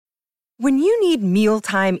When you need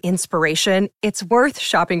mealtime inspiration, it's worth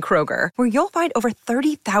shopping Kroger, where you'll find over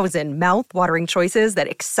 30,000 mouth-watering choices that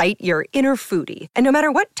excite your inner foodie. And no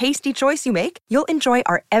matter what tasty choice you make, you'll enjoy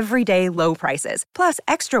our everyday low prices, plus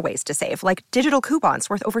extra ways to save, like digital coupons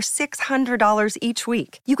worth over $600 each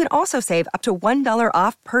week. You can also save up to $1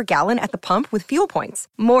 off per gallon at the pump with fuel points.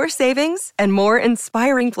 More savings and more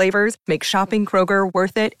inspiring flavors make shopping Kroger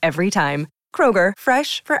worth it every time. Kroger,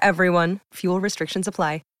 fresh for everyone. Fuel restrictions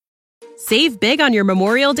apply. Save big on your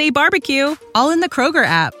Memorial Day barbecue, all in the Kroger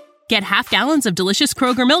app. Get half gallons of delicious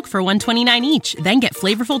Kroger milk for $1.29 each. Then get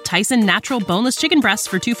flavorful Tyson natural boneless chicken breasts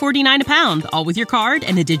for $2.49 a pound, all with your card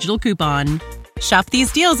and a digital coupon. Shop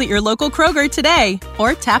these deals at your local Kroger today,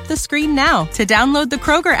 or tap the screen now to download the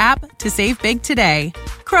Kroger app to save big today.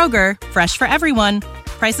 Kroger, fresh for everyone.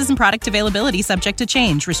 Prices and product availability subject to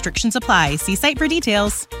change. Restrictions apply. See site for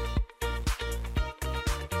details.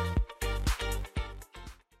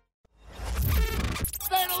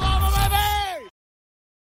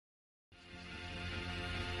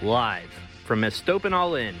 Live from Estopan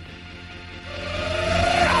All In.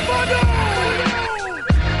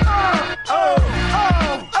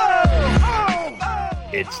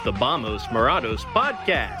 It's the Vamos Morados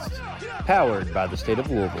podcast, powered by the state of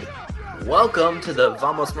Louisville. Welcome to the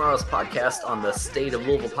Vamos Morados podcast on the State of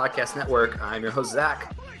Louisville Podcast Network. I'm your host,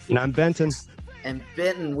 Zach. And I'm Benton. And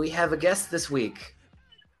Benton, we have a guest this week.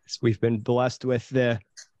 We've been blessed with the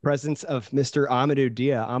presence of Mr. Amadou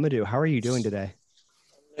Dia. Amadou, how are you doing today?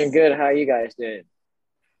 Doing good. How are you guys doing?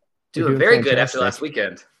 Doing very fantastic. Good after last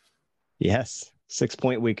weekend. Yes,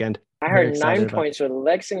 6-point weekend. I heard 9 points with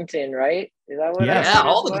Lexington, right? Is that what? Yeah,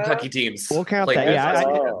 all the Kentucky teams. We'll count that.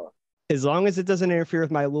 Yeah, as long as it doesn't interfere with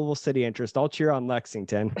my Louisville City interest, I'll cheer on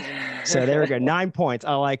Lexington. So there we go. 9 points.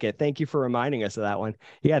 I like it. Thank you for reminding us of that one.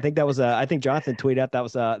 Yeah, I think that was I think Jonathan tweeted out that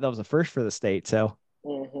was a first for the state. So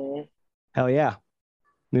hell yeah,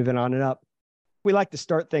 moving on and up. We like to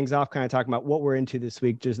start things off kind of talking about what we're into this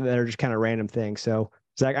week, just that are just kind of random things. So,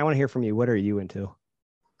 Zach, I want to hear from you. What are you into?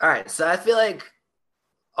 All right. So I feel like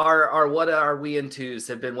our what are we into's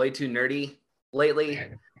have been way too nerdy lately.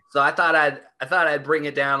 So I thought I'd bring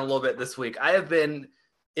it down a little bit this week. I have been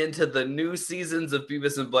into the new seasons of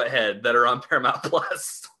Beavis and Butthead that are on Paramount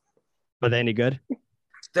Plus. Are they any good?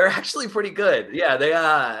 They're actually pretty good. Yeah,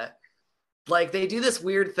 they do this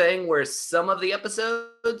weird thing where some of the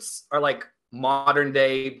episodes are like modern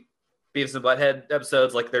day Beavis and Butthead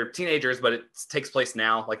episodes, like they're teenagers, but it takes place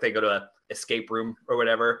now. Like they go to an escape room or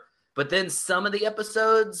whatever. But then some of the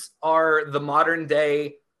episodes are the modern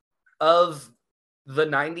day of the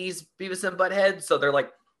 90s Beavis and Butthead. So they're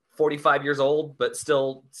like 45 years old, but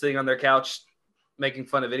still sitting on their couch making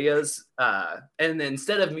fun of videos. And then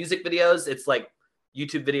instead of music videos, it's like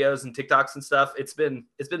YouTube videos and TikToks and stuff. It's been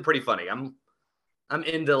pretty funny. I'm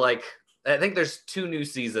into like, I think there's 2 new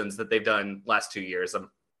seasons that they've done last 2 years.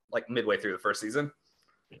 I'm like midway through the first season.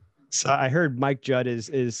 So I heard Mike Judd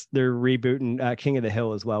is they're rebooting King of the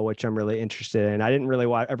Hill as well, which I'm really interested in. I didn't really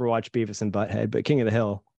ever watch Beavis and Butthead, but King of the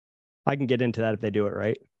Hill, I can get into that if they do it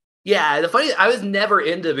right. Yeah, I was never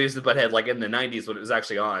into Beavis and Butthead like in the 90s when it was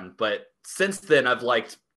actually on, but since then I've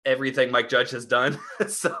liked everything Mike Judge has done,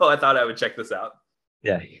 so I thought I would check this out.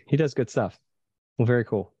 Yeah, he does good stuff. Well, very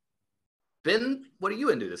cool. Ben, what are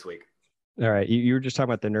you into this week? All right, you were just talking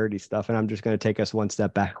about the nerdy stuff, and I'm just going to take us one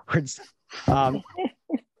step backwards.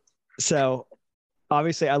 So,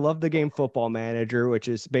 obviously, I love the game Football Manager, which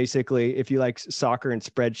is basically if you like soccer and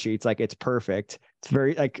spreadsheets, like it's perfect. It's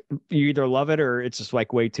very like you either love it or it's just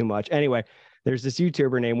like way too much. Anyway, there's this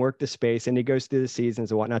YouTuber named Work the Space, and he goes through the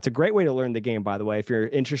seasons and whatnot. It's a great way to learn the game, by the way. If you're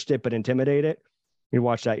interested but intimidated, you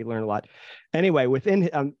watch that, you learn a lot. Anyway, within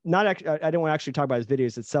not actually, I don't want to actually talk about his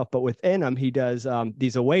videos itself, but within them, he does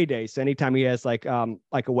these away days. So anytime he has like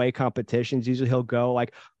away competitions, usually he'll go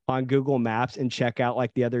like on Google Maps and check out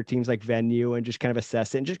like the other team's like venue and just kind of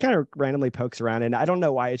assess it and just kind of randomly pokes around. And I don't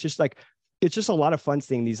know why. It's just a lot of fun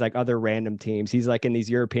seeing these like other random teams. He's like in these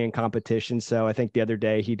European competitions. So I think the other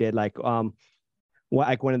day he did like one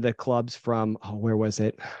of the clubs from where was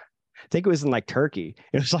it? I think it was in like Turkey.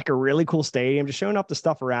 It was like a really cool stadium, just showing up the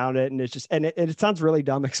stuff around it. And it's just, and it sounds really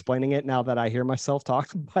dumb explaining it now that I hear myself talk,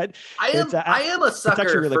 but I am a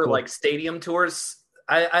sucker really for cool. Like stadium tours.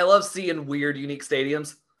 I love seeing weird, unique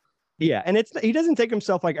stadiums. Yeah, and he doesn't take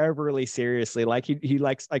himself like overly seriously. Like he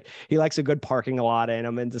likes a good parking lot in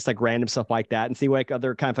him and just like random stuff like that, and see like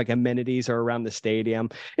other kind of like amenities are around the stadium.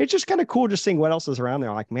 It's just kind of cool just seeing what else is around there.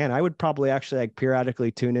 I'm like, man, I would probably actually like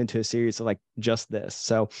periodically tune into a series of like just this.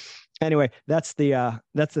 So anyway, that's the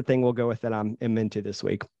thing we'll go with that I'm into this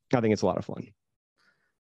week. I think it's a lot of fun.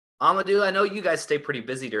 Amadou, I know you guys stay pretty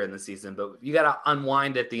busy during the season, but you got to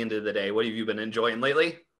unwind at the end of the day. What have you been enjoying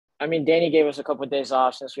lately? I mean, Danny gave us a couple of days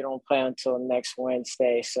off since we don't play until next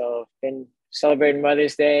Wednesday. So been celebrating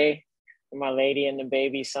Mother's Day with my lady and the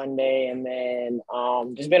baby Sunday, and then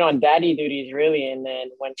just been on daddy duties really. And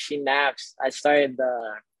then when she naps, I started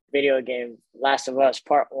the video game Last of Us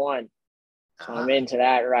Part 1. So I'm into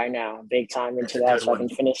that right now, big time into that. So I can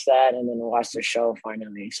finish that and then watch the show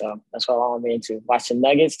finally. So that's what I'm into. Watch the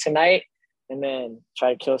Nuggets tonight and then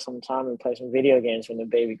try to kill some time and play some video games when the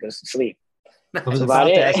baby goes to sleep. I was about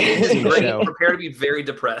to ask you to great. Prepare to be very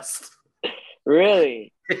depressed.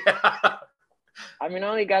 Really? Yeah. I mean, I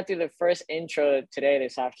only got through the first intro today,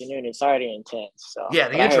 this afternoon. It's already intense. So yeah,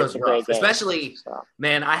 the intro's rough. Especially,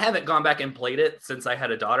 man, I haven't gone back and played it since I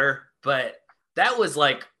had a daughter, but that was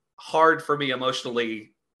like hard for me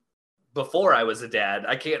emotionally before I was a dad.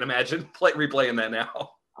 I can't imagine replaying that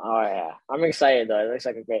now. Oh yeah, I'm excited though. It looks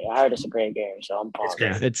like I heard it's a great game, so I'm pumped.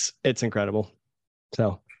 Yeah, it's incredible.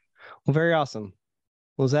 So, well, very awesome.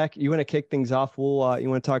 Well, Zach, you want to kick things off? You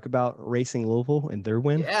want to talk about Racing Louisville and their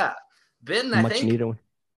win? Yeah, Ben, I think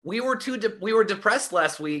we were depressed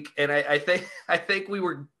last week, and I think we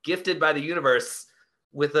were gifted by the universe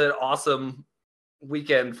with an awesome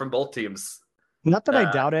weekend from both teams. Not that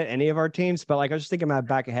I doubted any of our teams, but like I was just thinking in my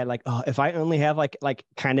back ahead, like, oh, if I only have like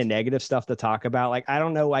kind of negative stuff to talk about, like I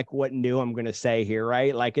don't know like what new I'm gonna say here,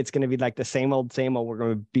 right? Like it's gonna be like the same old. We're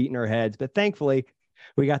gonna be beating our heads, but thankfully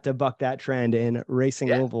we got to buck that trend in Racing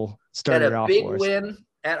Louisville. Started off big win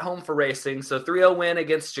at home for Racing, so 3-0 win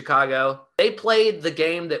against Chicago. They played the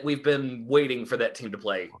game that we've been waiting for that team to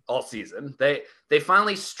play all season. They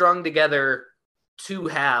finally strung together two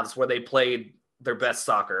halves where they played their best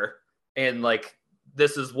soccer. And like,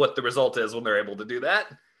 this is what the result is when they're able to do that.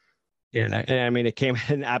 Yeah, and I mean, it came at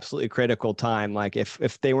an absolutely critical time. Like,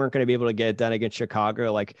 if they weren't going to be able to get it done against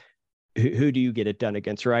Chicago, like, who do you get it done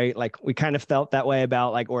against, right? Like, we kind of felt that way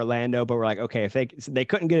about like Orlando, but we're like, okay, if they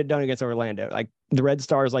couldn't get it done against Orlando, like the Red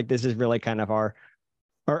Stars, like this is really kind of our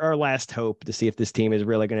last hope to see if this team is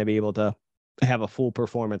really going to be able to have a full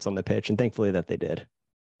performance on the pitch, and thankfully that they did.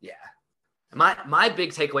 Yeah, my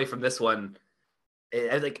big takeaway from this one.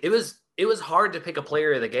 It was hard to pick a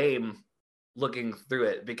player of the game looking through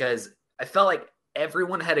it because I felt like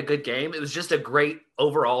everyone had a good game. It was just a great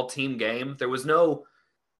overall team game. There was no,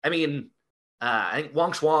 I think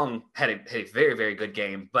Wang Shuang had a very, very good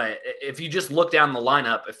game. But if you just look down the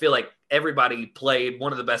lineup, I feel like everybody played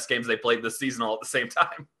one of the best games they played this season all at the same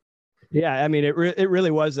time. Yeah, I mean, it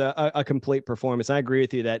really was a complete performance. I agree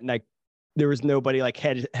with you that like there was nobody like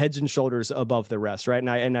heads and shoulders above the rest, right?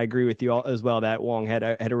 And I agree with you all as well that Wong had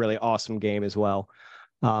a really awesome game as well.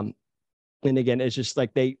 And again, it's just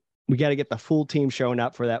like we got to get the full team showing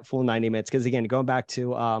up for that full 90 minutes. Because again, going back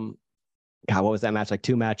to what was that match like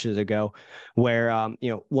 2 matches ago, where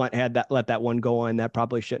one had let that one go in that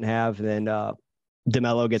probably shouldn't have. And then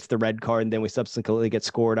DeMello gets the red card, and then we subsequently get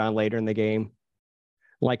scored on later in the game.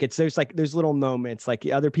 Like there's little moments like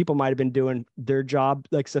other people might have been doing their job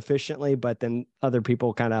like sufficiently, but then other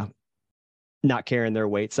people kind of not carrying their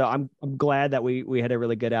weight. So I'm glad that we had a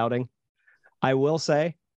really good outing. I will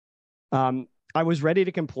say, I was ready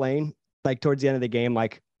to complain like towards the end of the game.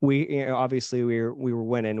 Like obviously we were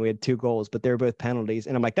winning. We had 2 goals, but they were both penalties,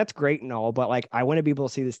 and I'm like, that's great and all, but like I want to be able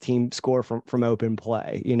to see this team score from open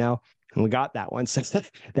play, And we got that one. So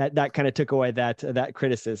that kind of took away that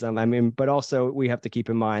criticism. I mean, but also we have to keep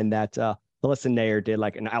in mind that Melissa Nair did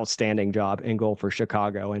like an outstanding job in goal for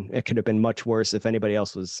Chicago, and it could have been much worse if anybody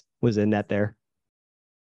else was in net there.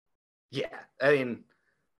 Yeah, I mean,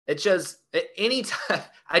 it's just anytime.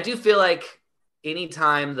 I do feel like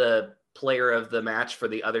anytime the player of the match for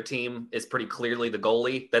the other team is pretty clearly the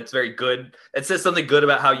goalie, that's very good. It says something good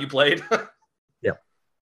about how you played.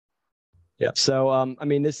 Yeah. So, I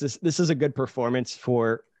mean, this is a good performance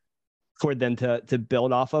for them to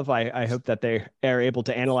build off of. I hope that they are able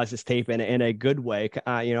to analyze this tape in a good way.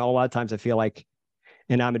 A lot of times I feel like,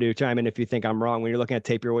 and Amadou, chime in if you think I'm wrong. When you're looking at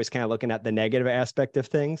tape, you're always kind of looking at the negative aspect of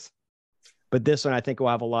things. But this one, I think, will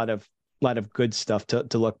have a lot of good stuff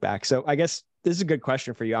to look back. So I guess this is a good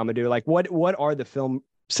question for you, Amadou. Like, what are the film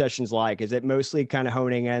sessions like? Is it mostly kind of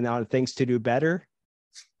honing in on things to do better?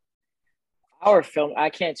 Our film,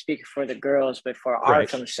 I can't speak for the girls, but for our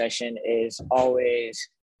film session is always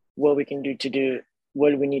what we need to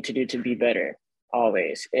do to be better.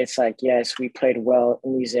 Always. It's like, yes, we played well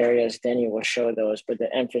in these areas. Danny will show those, but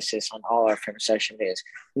the emphasis on all our film session is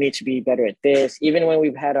we need to be better at this. Even when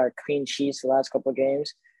we've had our clean sheets the last couple of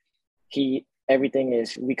games, everything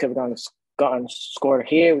is, we could have gone scored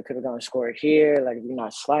here. We could have gone scored here. Like, we're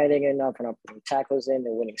not sliding enough. We're not putting tackles in.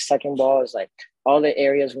 They're winning second balls. Like, all the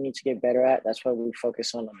areas we need to get better at, that's what we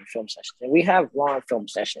focus on the film sessions. And we have long film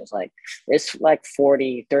sessions. Like it's like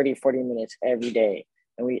 40 minutes every day.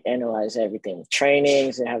 And we analyze everything,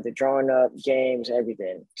 trainings, and have the drawing up games,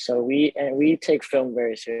 everything. So we take film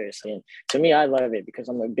very seriously. And to me, I love it because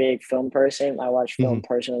I'm a big film person. I watch film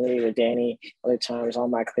personally with Danny other times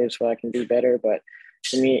on my clips where I can do better. But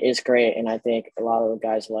to me, it's great. And I think a lot of the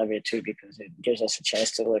guys love it too, because it gives us a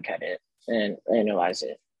chance to look at it and analyze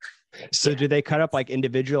it. So do they cut up like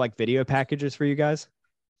individual like video packages for you guys?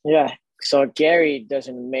 Yeah. So Gary does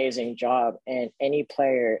an amazing job, and any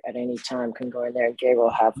player at any time can go in there and Gary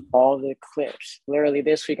will have all the clips. Literally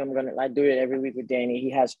this week, I do it every week with Danny.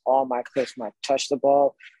 He has all my clips, my touch the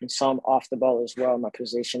ball and some off the ball as well, my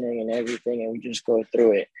positioning and everything. And we just go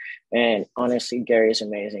through it. And honestly, Gary is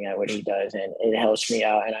amazing at what he does, and it helps me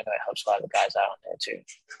out. And I know it helps a lot of the guys out there too.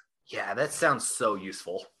 Yeah, that sounds so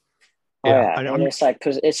useful. Yeah. And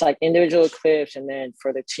it's like individual clips, and then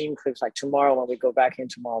for the team clips, like tomorrow when we go back in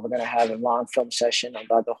tomorrow, we're gonna have a long film session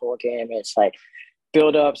about the whole game. It's like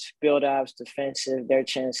build ups, defensive, their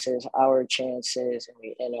chances, our chances, and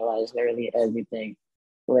we analyze literally everything,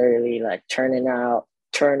 literally like turning out,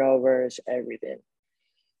 turnovers, everything.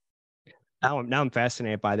 Now I'm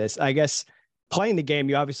fascinated by this. I guess playing the game,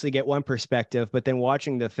 you obviously get one perspective, but then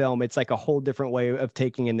watching the film, it's like a whole different way of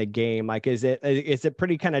taking in the game. Like, is it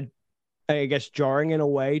pretty kind of, I guess, jarring in a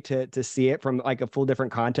way to see it from like a full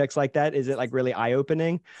different context like that? Is it like really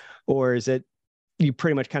eye-opening, or is it you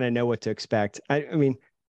pretty much kind of know what to expect? I mean,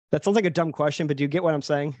 that sounds like a dumb question, but do you get what I'm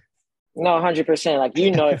saying? No, 100%. Like,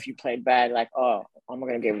 you know, if you played bad, like, oh, I'm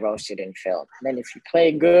going to get roasted in film. And then if you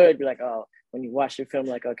play good, you're like, oh, when you watch the film,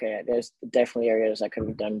 like, okay, there's definitely areas I could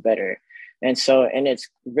have done better. And so, and it's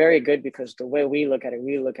very good because the way we look at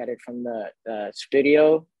it from the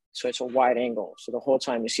studio. So it's a wide angle. So the whole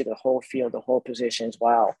time you see the whole field, the whole positions.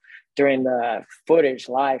 While during the footage,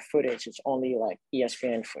 live footage, it's only like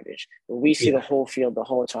ESPN footage. But we see the whole field the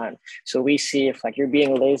whole time. So we see if like you're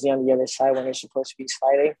being lazy on the other side when you're supposed to be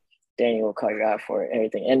sliding, Danny will call you out for it,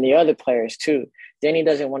 everything. And the other players too. Danny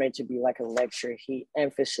doesn't want it to be like a lecture. He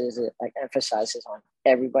emphasizes on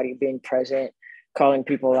everybody being present, calling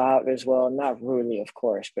people out as well, not rudely, of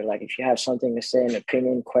course, but like if you have something to say, an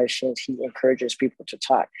opinion, questions, he encourages people to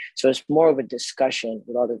talk. So it's more of a discussion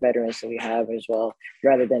with all the veterans that we have as well,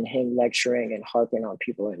 rather than him lecturing and harping on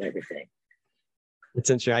people and everything. It's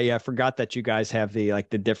interesting. I forgot that you guys have the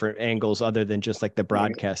different angles other than just like the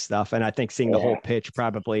broadcast stuff. And I think seeing the whole pitch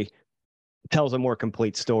probably tells a more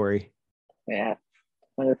complete story. Yeah,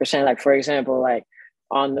 100%. Like, for example, like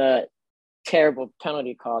on the terrible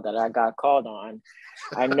penalty call that I got called on,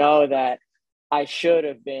 I know that I'm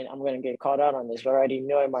going to get called out on this, but I already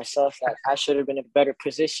know it myself that I should have been in a better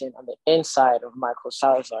position on the inside of Michael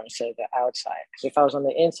Salazar instead of the outside. Because if I was on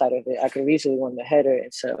the inside of it, I could have easily won the header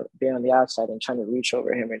instead of being on the outside and trying to reach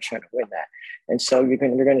over him and trying to win that. And so you're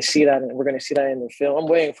going to see that, and we're going to see that in the film. I'm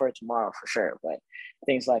waiting for it tomorrow for sure, but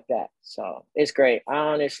things like that. So it's great.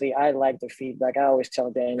 I like the feedback. I always tell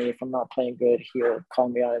Danny if I'm not playing good, he'll call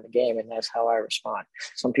me out of the game, and that's how I respond.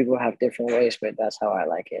 Some people have different ways, but that's how I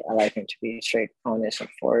like it. I like him to be straight, honest, and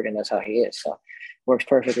forward, and that's how he is. So it works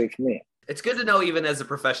perfectly for me. It's good to know even as a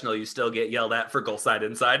professional, you still get yelled at for goal side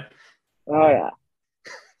inside. Oh, yeah.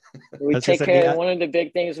 We take care. One of the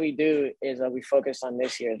big things we do is we focus on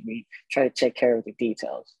this year. We try to take care of the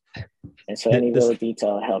details. And so any little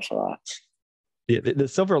detail helps a lot. The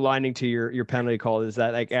silver lining to your penalty call is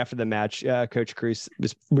that like after the match, Coach Cruz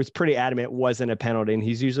was pretty adamant it wasn't a penalty, and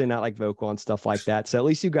he's usually not like vocal and stuff like that. So at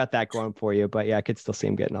least you got that going for you. But yeah, I could still see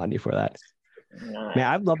him getting on you for that. Man,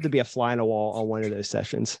 I'd love to be a fly on a wall on one of those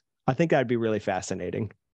sessions. I think that'd be really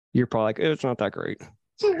fascinating. You're probably like, it's not that great.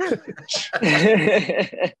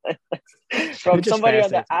 From somebody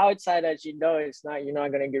on the outside that you know you're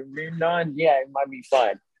not gonna get reamed on. Yeah, it might be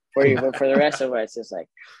fun for you, but for the rest of us, it's like,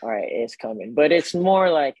 all right, it's coming. But it's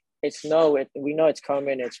more like we know it's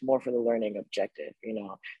coming. It's more for the learning objective. You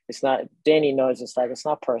know, it's not. Danny knows it's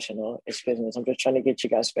not personal. It's business. I'm just trying to get you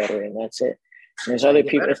guys better, and that's it. And there's other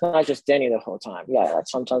people. It's not just Danny the whole time. Yeah, like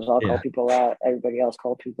sometimes I'll call people out. Everybody else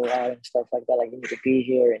call people out and stuff like that. Like, you need to be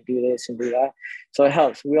here and do this and do that. So it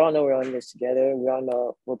helps. We all know we're in this together. We all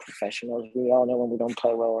know we're professionals. We all know when we don't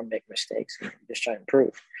play well or make mistakes. And we just try to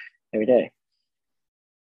improve every day.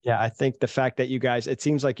 Yeah, I think the fact that you guys, it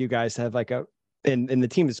seems like you guys have like and the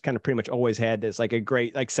team has kind of pretty much always had this like a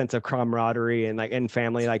great like sense of camaraderie and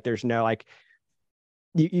family. Like there's no like,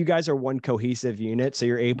 you guys are one cohesive unit, so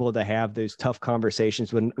you're able to have those tough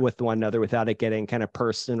conversations with one another without it getting kind of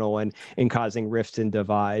personal and causing rifts and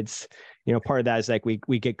divides. You know, part of that is like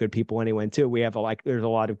we get good people anyway too. We have there's a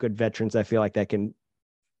lot of good veterans. I feel like that can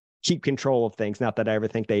keep control of things. Not that I ever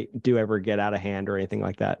think they do ever get out of hand or anything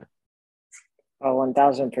like that. Oh,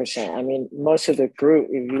 1000%. I mean, most of the group,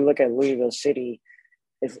 if you look at Louisville City,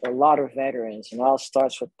 it's a lot of veterans, and it all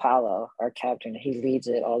starts with Paolo, our captain. He leads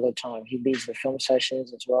it all the time. He leads the film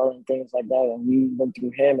sessions as well and things like that. And we went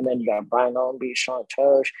through him, and then you got Brian Ownby, Sean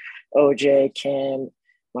Tosh, OJ, Kim,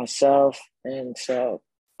 myself. And so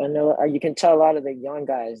I know you can tell a lot of the young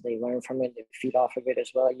guys, they learn from it, they feed off of it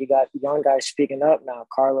as well. You got young guys speaking up now.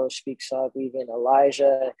 Carlos speaks up, even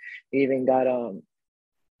Elijah, we even got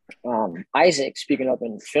Isaac speaking up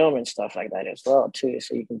in film and stuff like that as well too.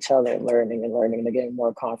 So you can tell they're learning and learning. They're getting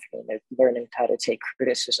more confident. They're learning how to take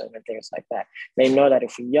criticism and things like that. They know that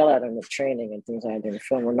if we yell at them in training and things like that in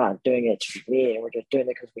film, we're not doing it to be mean. We're just doing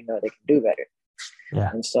it because we know they can do better. Yeah.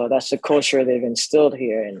 And so that's the culture they've instilled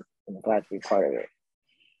here, and I'm glad to be part of it.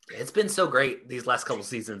 It's been so great these last couple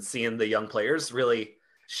seasons seeing the young players really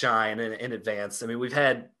shine and advance. I mean, we've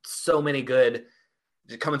had so many good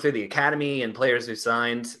coming through the academy and players who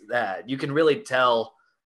signed that you can really tell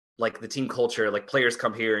like the team culture, like players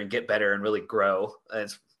come here and get better and really grow. And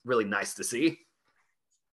it's really nice to see.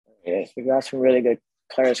 Yes, we got some really good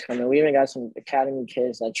players coming. We even got some academy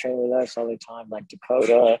kids that train with us all the time, like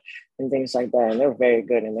Dakota and things like that. And they're very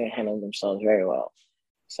good and they handle themselves very well.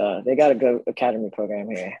 So they got a good academy program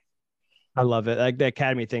here. I love it. Like the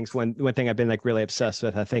academy thing's one thing I've been like really obsessed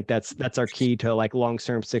with. I think that's our key to like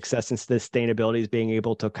long-term success and sustainability, is being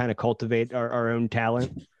able to kind of cultivate our own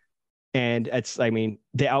talent. And it's, I mean,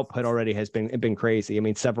 the output already has been crazy. I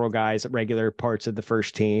mean, several guys, regular parts of the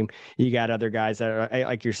first team. You got other guys that are,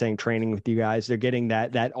 like you're saying, training with you guys. They're getting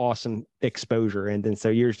that awesome exposure. And then so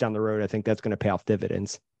years down the road, I think that's going to pay off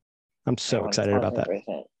dividends. I'm so excited about that.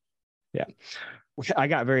 Yeah. I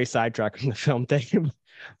got very sidetracked on the film thing,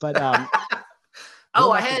 but I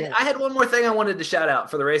had one more thing I wanted to shout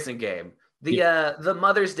out for the racing game. The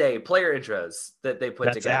Mother's Day player intros that they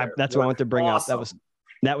put together. That's what I want to bring awesome. up.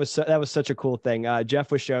 That was such a cool thing.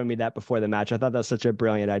 Jeff was showing me that before the match. I thought that was such a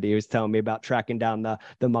brilliant idea. He was telling me about tracking down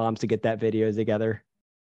the moms to get that video together.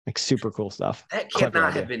 Like super cool stuff. That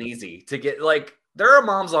cannot have been easy to get. Like there are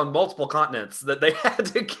moms on multiple continents that they had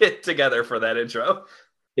to get together for that intro.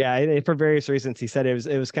 Yeah, for various reasons. He said it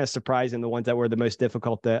was kind of surprising, the ones that were the most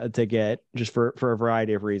difficult to get, just for a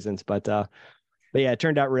variety of reasons. But yeah, it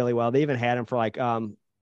turned out really well. They even had them for like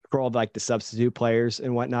for all of like the substitute players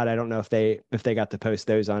and whatnot. I don't know if they got to post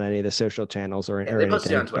those on any of the social channels or they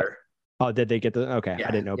posted on Twitter. Oh, did they get the? Okay, yeah.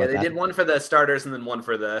 I didn't know about that. Yeah, they did one for the starters and then one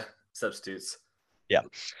for the substitutes. Yeah.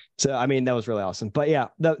 So I mean, that was really awesome. But yeah,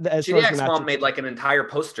 GDX mom made like an entire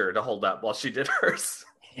poster to hold up while she did hers.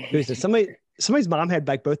 Somebody's mom had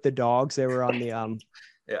like both the dogs. They were on the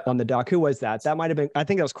on the dock. Who was that? That might have been. I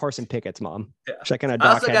think that was Carson Pickett's mom. Yeah. I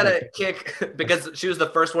also got a kick because she was the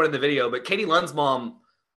first one in the video. But Katie Lund's mom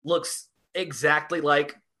looks exactly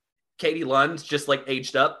like Katie Lund, just like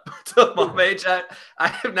aged up to mom age. I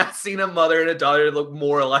have not seen a mother and a daughter look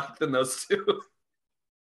more alike than those two.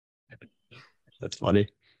 That's funny.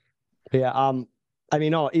 Yeah. I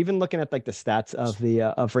mean, even looking at like the stats of the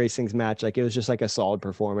of Racing's match, like it was just like a solid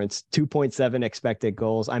performance. 2.7 expected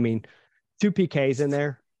goals. I mean, 2 PKs in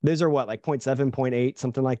there. Those are what, like 0.7, 0.8,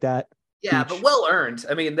 something like that. Yeah, each. But well earned.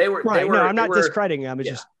 I mean, they were right. They were, no, I'm not were, discrediting them. It's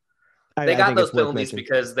just they got those penalties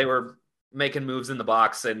because they were making moves in the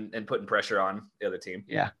box and putting pressure on the other team.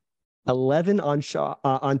 Yeah, 11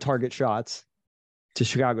 on target shots to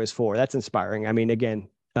Chicago's 4. That's inspiring. I mean, again.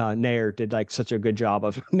 Nair did like such a good job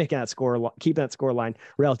of making that keeping that score line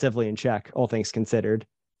relatively in check, all things considered.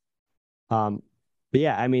 But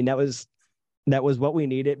yeah, I mean, that was what we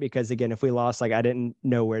needed, because again, if we lost, like I didn't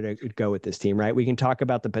know where to go with this team, right? We can talk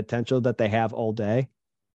about the potential that they have all day,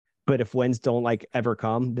 but if wins don't like ever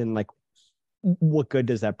come, then like what good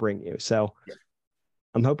does that bring you? So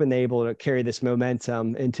I'm hoping they're able to carry this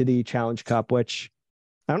momentum into the Challenge Cup, which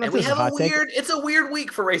I don't know if this is a hot take. It's a weird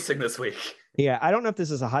week for racing this week. Yeah, I don't know if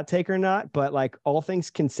this is a hot take or not, but like all things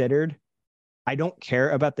considered, I don't care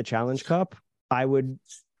about the Challenge Cup. I would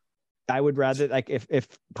rather, like if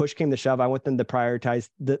push came to shove, I want them to prioritize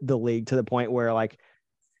the league to the point where, like,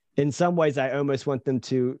 in some ways, I almost want them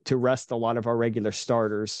to rest a lot of our regular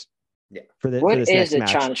starters. Yeah. For this what is the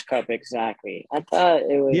match. Challenge Cup exactly? I thought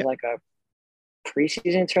it was like a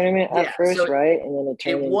preseason tournament at first, so right? And then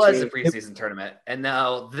it was a preseason tournament, and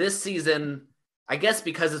now this season, I guess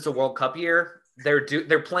because it's a World Cup year,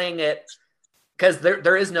 they're playing it because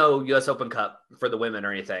there is no U.S. Open Cup for the women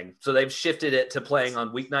or anything, so they've shifted it to playing on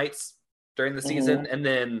weeknights during the season, and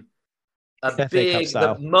then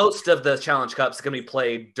most of the Challenge Cup is going to be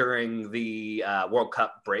played during the World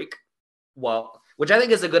Cup break. Well, which I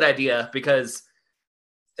think is a good idea because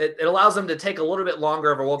it allows them to take a little bit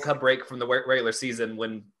longer of a World Cup break from the regular season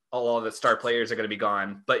when all of the star players are going to be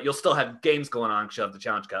gone, but you'll still have games going on because you'll have the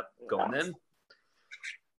Challenge Cup going in.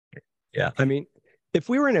 Yeah. I mean, if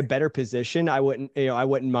we were in a better position, I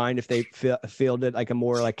wouldn't mind if they fielded like a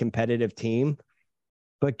more like competitive team.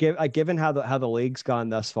 But given how the league's gone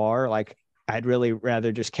thus far, like I'd really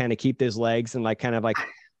rather just kind of keep those legs and like kind of like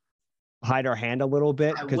hide our hand a little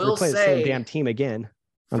bit because we're playing the same damn team again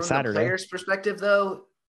on Saturday. From the players' perspective, though,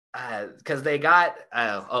 because they got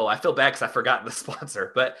I feel bad because I forgot the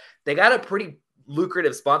sponsor, but they got a pretty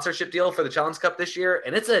lucrative sponsorship deal for the Challenge Cup this year,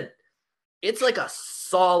 and it's like a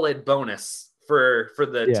solid bonus for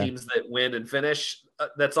the teams that win and finish.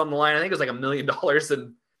 That's on the line. I think it was like $1 million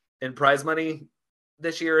in prize money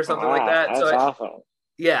this year or something like that. That's awesome.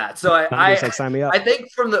 Yeah, so I sign me up. I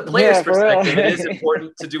think from the players' perspective, it is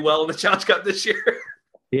important to do well in the Challenge Cup this year.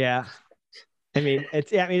 Yeah. I mean,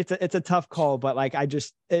 it's a tough call, but like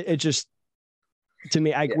it just to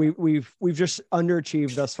me, we've just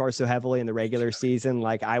underachieved thus far so heavily in the regular season.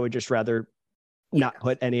 Like I would just rather not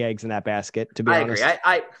put any eggs in that basket, to be honest.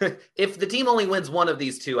 I agree. If the team only wins one of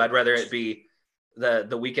these two, I'd rather it be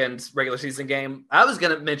the weekend regular season game. I was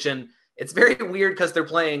going to mention it's very weird because they're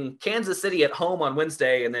playing Kansas City at home on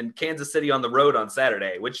Wednesday and then Kansas City on the road on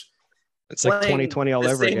Saturday, which it's like 2020 all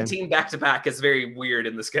over again. The same team back to back is very weird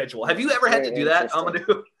in the schedule. Have you ever had to do that,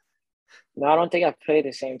 Amadou? No, I don't think I've played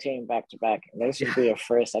the same team back to back. This would be a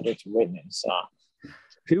first I get to witness.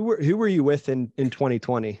 Who were you with in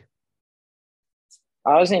 2020?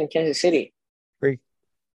 I was in Kansas City. Okay.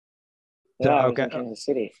 I was in Kansas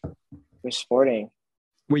City. We're sporting.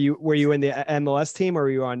 Were you in the MLS team or were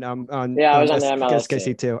you on? Yeah, I was on the MLS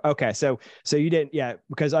team too. Okay, so you didn't,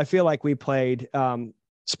 because I feel like we played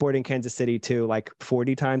Sporting Kansas City too, like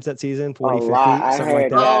 40 times that season, 40, 50, something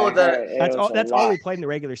like that. That's all we played in the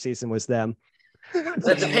regular season was them. That's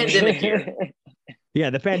the pandemic year. Yeah,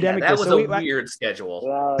 the pandemic. That was a weird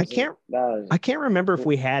schedule. I can't remember if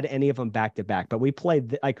we had any of them back to back, but we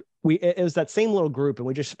played it was that same little group, and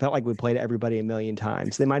we just felt like we played everybody a million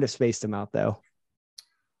times. They might have spaced them out though.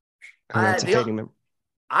 I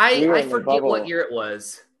forget what year it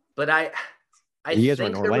was, but I think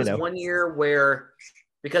there was one year where,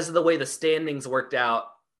 because of the way the standings worked out,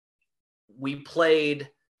 we played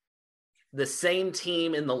the same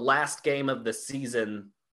team in the last game of the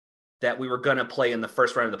season that we were going to play in the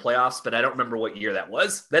first round of the playoffs, but I don't remember what year that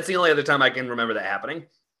was. That's the only other time I can remember that happening.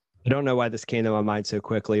 I don't know why this came to my mind so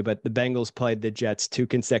quickly, but the Bengals played the Jets 2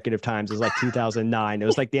 consecutive times. It was like 2009. It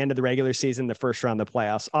was like the end of the regular season, the first round of the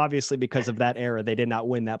playoffs. Obviously, because of that era, they did not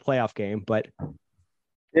win that playoff game, but...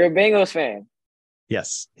 You're a Bengals fan?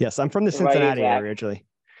 Yes. I'm from the Cincinnati area originally.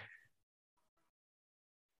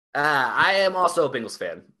 I am also a Bengals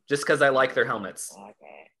fan, just because I like their helmets.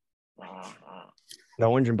 Okay. The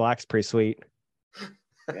orange and black's pretty sweet.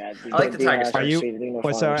 Yeah, I like the Tigers. Are you?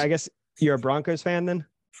 So I guess you're a Broncos fan then?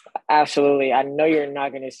 Absolutely. I know you're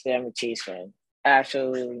not going to say I'm a Chiefs fan.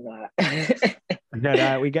 Absolutely not.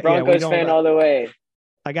 Broncos fan all the way.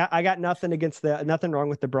 I got nothing wrong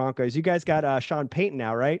with the Broncos. You guys got Sean Payton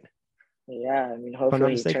now, right? Yeah, I mean,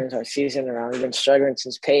 hopefully he turns our season around. We've been struggling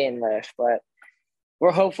since Payton left, but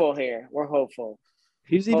we're hopeful here. We're hopeful.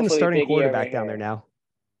 Who's even the starting quarterback down there now?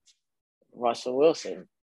 Russell Wilson.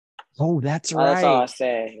 Oh, that's right. That's all I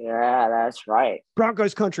say. Yeah, that's right.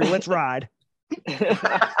 Broncos country, let's ride.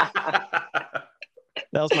 That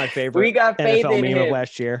was my favorite. We got faith NFL in meme him. of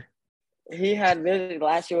last year.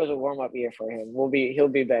 Last year was a warm-up year for him. He'll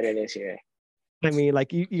be better this year. I mean,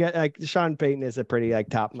 like you got like Sean Payton is a pretty like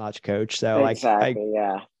top-notch coach. So exactly,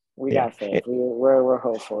 we got faith. We're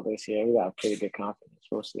hopeful this year. We got pretty good confidence.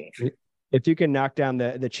 We'll see. If you can knock down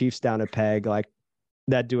the Chiefs down a peg, like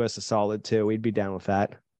that'd do us a solid too. We'd be down with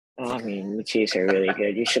that. I mean, the Chiefs are really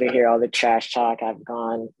good. You should hear all the trash talk I've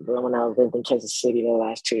gone when I lived in Kansas City the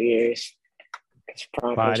last 2 years.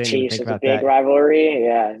 Broncos Chiefs is a big rivalry.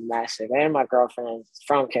 Yeah, massive. And my girlfriend's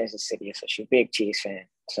from Kansas City, so she's a big Chiefs fan.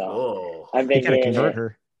 So I've been trying to convert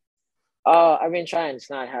her. Oh, I've been trying. It's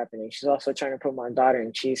not happening. She's also trying to put my daughter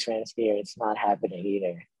in Chiefs fans gear. It's not happening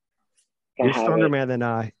either. You're a stronger man than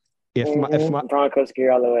I. If my Broncos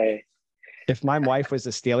gear all the way. If my wife was a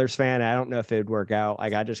Steelers fan, I don't know if it would work out.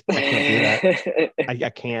 Like I can't do that. I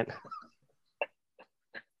can't.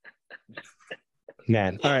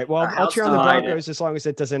 Man. All right. Well, I'll cheer on the Broncos as long as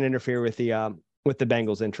it doesn't interfere with the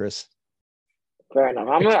Bengals' interests. Fair enough.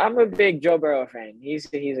 I'm a big Joe Burrow fan. He's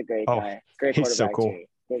a great guy. Great quarterback. He's so cool.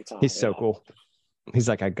 He's so cool. He's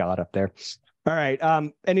like a god up there. All right.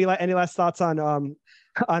 Any last thoughts on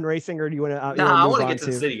racing, or do you want to? I want to get to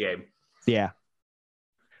the city game. Yeah.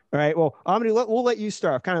 All right. Well, Amadou, we'll let you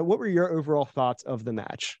start. Kind of, what were your overall thoughts of the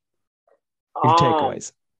match? Your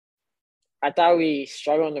takeaways. I thought we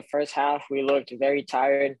struggled in the first half. We looked very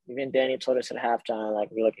tired. Even Danny told us at halftime, like,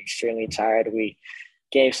 we looked extremely tired. We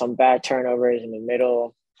gave some bad turnovers in the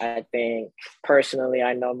middle. I think personally,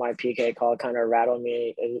 I know my PK call kind of rattled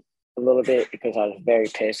me a little bit because I was very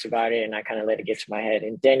pissed about it, and I kind of let it get to my head.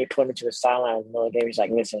 And Danny put me to the sideline in the middle of the game. He's like,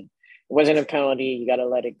 listen, it wasn't a penalty. You got to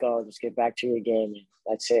let it go. Just get back to your game. And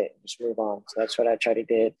that's it. Just move on. So that's what I tried to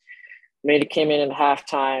do. Came in at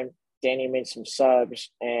halftime. Danny made some subs,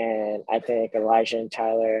 and I think Elijah and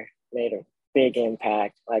Tyler made a big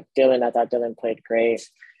impact. Like Dylan, I thought Dylan played great.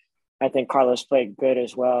 I think Carlos played good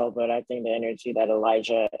as well, but I think the energy that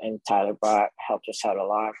Elijah and Tyler brought helped us out a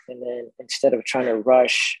lot. And then instead of trying to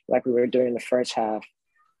rush like we were doing in the first half,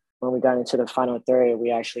 when we got into the final third, we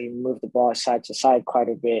actually moved the ball side to side quite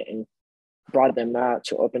a bit and brought them out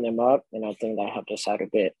to open them up. And I think that helped us out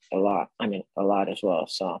a lot as well.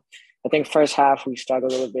 So I think first half we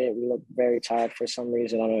struggled a little bit. We looked very tired for some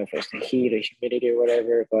reason. I don't know if it's the heat or humidity or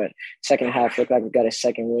whatever, but second half looked like we got a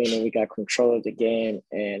second win and we got control of the game.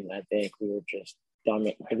 And I think we were just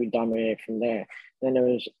dominated from there. Then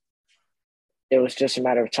it was just a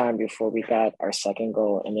matter of time before we got our second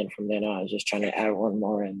goal. And then from then on, I was just trying to add one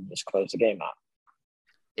more and just close the game out.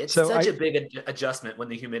 It's such a big adjustment when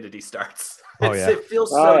the humidity starts. Oh, yeah. It feels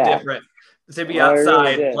so different to be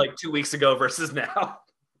outside really like 2 weeks ago versus now.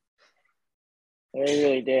 It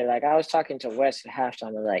really did. Like, I was talking to Wes at halftime,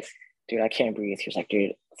 and like, dude, I can't breathe. He was like,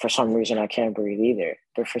 dude, for some reason I can't breathe either.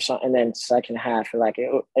 But and then second half, like,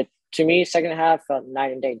 to me, second half felt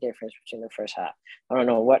night and day difference between the first half. I don't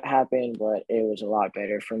know what happened, but it was a lot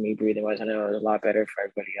better for me breathing wise. I know it was a lot better for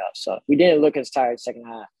everybody else. So we didn't look as tired second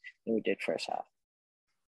half than we did first half.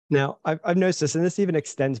 Now, I've noticed this, and this even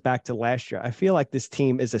extends back to last year. I feel like this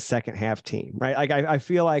team is a second half team, right? Like, I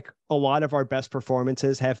feel like a lot of our best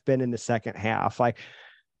performances have been in the second half. Like,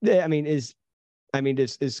 is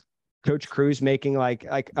Coach Cruz making like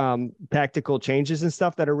tactical changes and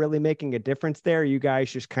stuff that are really making a difference there? Are you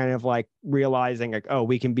guys just kind of like realizing like, oh,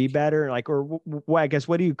 we can be better? Like, or I guess,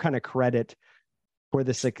 what do you kind of credit for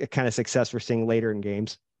this kind of success we're seeing later in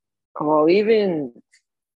games? Well,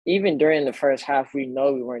 even during the first half, we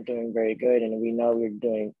know we weren't doing very good, and we know we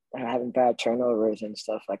were having bad turnovers and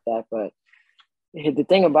stuff like that. But the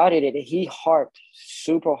thing about it, he harped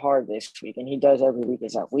super hard this week, and he does every week,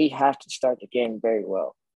 is that we have to start the game very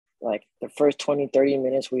well. Like the first 20, 30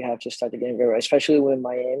 minutes, we have to start the game very well, especially with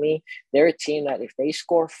Miami. They're a team that if they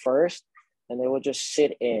score first, and they will just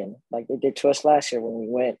sit in like they did to us last year when we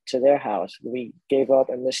went to their house. We gave up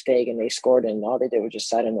a mistake and they scored, and all they did was just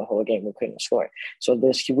sat in the whole game. We couldn't score. So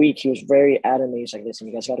this week he was very adamant. He's like, listen,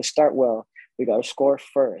 you guys got to start well. We got to score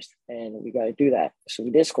first, and we got to do that. So we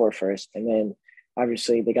did score first, and then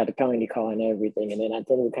obviously they got the penalty call and everything. And then I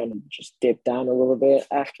think we kind of just dipped down a little bit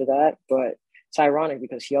after that. But it's ironic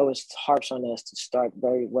because he always harps on us to start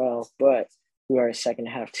very well, but we are a second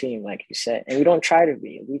half team, like you said, and we don't try to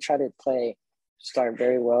be. We try to start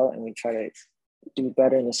very well, and we try to do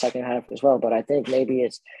better in the second half as well. But I think maybe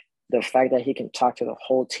it's the fact that he can talk to the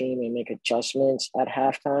whole team and make adjustments at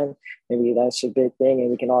halftime. Maybe that's a big thing, and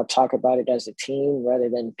we can all talk about it as a team rather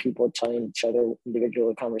than people telling each other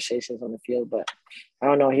individual conversations on the field. But I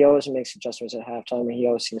don't know. He always makes adjustments at halftime, and he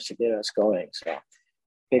always seems to get us going. So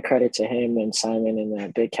big credit to him and Simon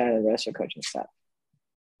and Big Cat and the rest of the coaching staff.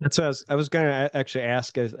 That's what I was going to actually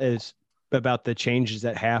ask is about the changes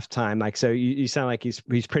at halftime. Like, so you sound like he's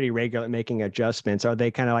pretty regular at making adjustments. Are they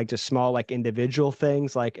kind of like just small, like individual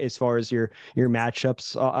things, like as far as your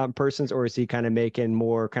matchups on persons, or is he kind of making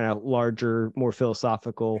more kind of larger, more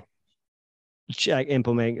philosophical,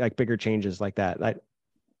 implementing like bigger changes like that?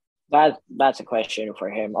 That's a question for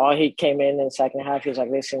him. All he came in the second half, he was like,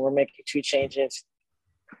 listen, we're making 2 changes.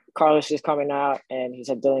 Carlos is coming out, and he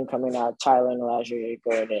said Dylan coming out, Tyler and Elijah are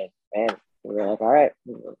going in. And we were like, all right,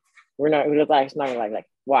 we look like it's not like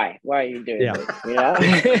why are you doing this? You know?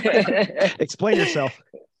 Explain yourself.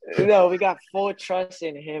 No, we got full trust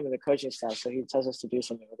in him and the coaching staff. So he tells us to do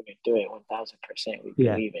something, we're going to do it 1,000%. We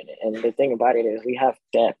believe in it. And the thing about it is we have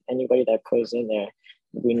depth. Anybody that goes in there,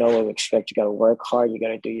 we know what we expect. You got to work hard. You got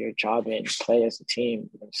to do your job and play as a team.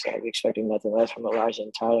 And so we expected nothing less from Elijah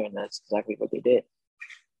and Tyler, and that's exactly what they did.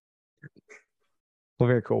 Well,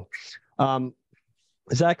 very cool.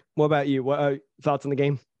 Zach, what about you? What thoughts on the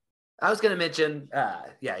game? I was going to mention, I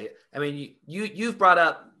mean, you've brought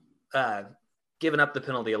up giving up the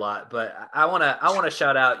penalty a lot, but I want to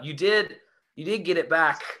shout out. You did get it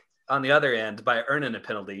back on the other end by earning a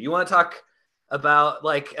penalty. You want to talk about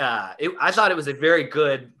I thought it was a very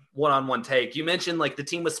good one-on-one take. You mentioned like the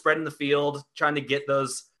team was spreading the field, trying to get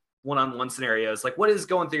those one-on-one scenarios. Like, what is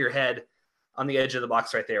going through your head on the edge of the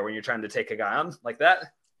box right there when you're trying to take a guy on like that?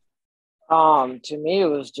 To me, it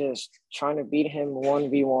was just trying to beat him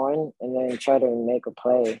 1v1 and then try to make a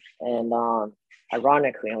play. And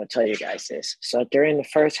ironically, I'm gonna tell you guys this. So during the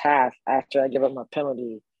first half, after I give up my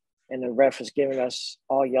penalty, and the ref was giving us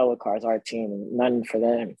all yellow cards, our team, and none for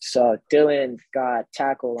them. So Dylan got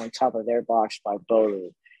tackled on top of their box by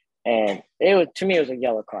Bolu. And to me, it was a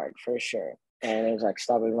yellow card for sure. And it was like,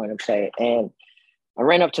 stop it, run and play. And I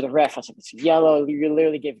ran up to the ref. I was like, it's yellow. You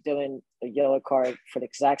literally gave Dylan a yellow card for the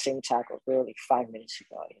exact same tackle literally 5 minutes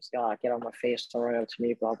ago. He's like, get on my face, don't run up to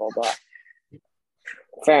me, blah, blah, blah.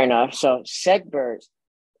 Fair enough. So Segbert,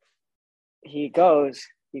 he goes,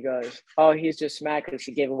 oh, he's just mad because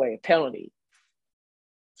he gave away a penalty.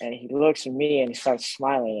 And he looks at me and he starts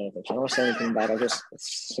smiling at me. I don't say anything about it. I just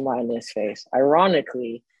smile in his face.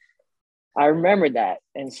 Ironically, I remembered that.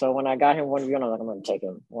 And so when I got him 1v1, I'm like, I'm going to take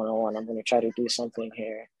him 1-on-1. I'm going to try to do something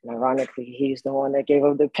here. And ironically, he's the one that gave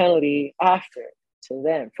up the penalty after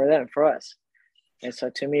for us. And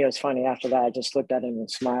so to me, it was funny. After that, I just looked at him and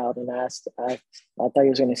smiled and asked. I thought he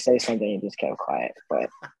was going to say something. He just kept quiet. But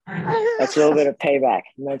that's a little bit of payback,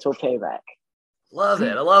 mental payback. Love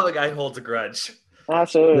it. I love a guy who holds a grudge.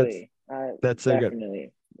 Absolutely. That's so good.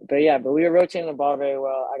 Definitely. But we were rotating the ball very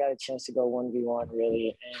well. I got a chance to go 1v1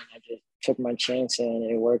 really, and I just took my chance and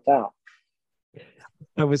it worked out.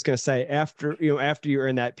 I was going to say, after you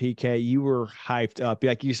earned that PK, you were hyped up.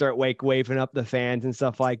 Like, you start waving up the fans and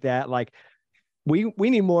stuff like that. Like, we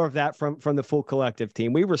need more of that from the full collective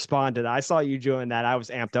team. We responded. I saw you doing that. I was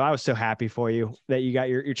amped up. I was so happy for you that you got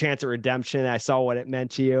your chance at redemption. I saw what it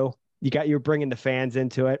meant to you. You're bringing the fans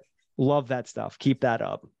into it. Love that stuff. Keep that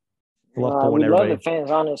up. We love the fans,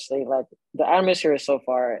 honestly. Like, the atmosphere is so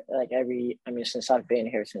far, since I've been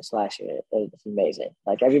here since last year, it's amazing.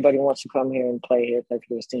 Like, everybody wants to come here and play for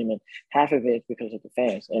this team, and half of it is because of the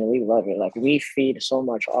fans, and we love it. Like, we feed so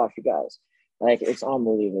much off you guys. Like, it's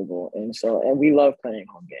unbelievable. And we love playing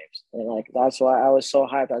home games. And like, that's why I was so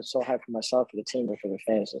hyped. I was so hyped for myself, for the team, but for the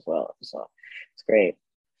fans as well. So it's great.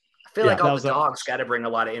 I feel like all the dogs got to bring a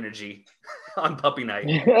lot of energy on puppy night.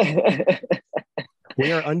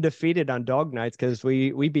 We are undefeated on dog nights because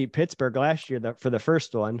we beat Pittsburgh last year for the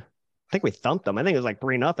first one. I think we thumped them. I think it was like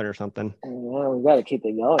 3-0 or something. Yeah, we got to keep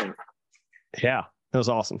it going. Yeah, that was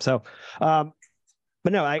awesome. So, but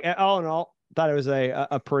no, all in all, thought it was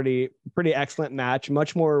a pretty excellent match.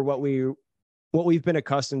 Much more what we've been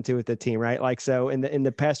accustomed to with the team, right? Like, so in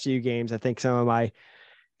the past few games, I think some of my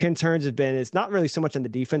concerns have been, it's not really so much on the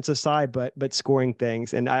defensive side, but scoring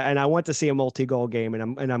things. And I want to see a multi-goal game,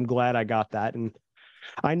 and I'm glad I got that. And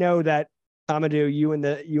I know that Amadou, you and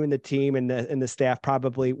the team and the staff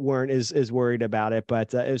probably weren't as worried about it,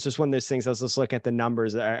 but it was just one of those things. I was just looking at the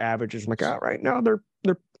numbers, our averages. I'm like, oh, right now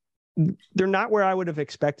they're not where I would have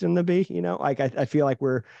expected them to be. Like, I feel like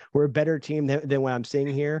we're a better team than what I'm seeing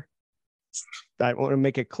here. I want to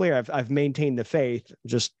make it clear. I've maintained the faith,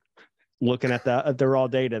 just looking at the raw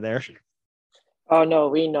data there. Oh no,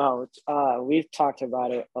 we know. We've talked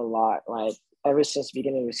about it a lot. Like, ever since the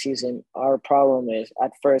beginning of the season, our problem is,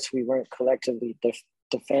 at first we weren't collectively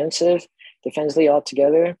defensively all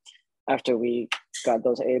together. After we got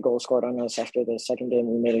those 8 goals scored on us after the second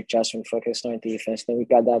game, we made an adjustment, focused on defense. Then we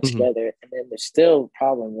got that together. And then the still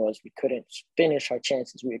problem was we couldn't finish our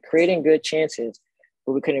chances. We were creating good chances,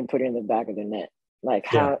 but we couldn't put it in the back of the net. Like,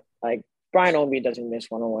 Brian Obi doesn't miss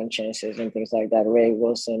one-on-one chances and things like that. Ray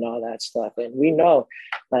Wilson, all that stuff. And we know,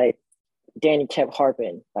 like, Danny kept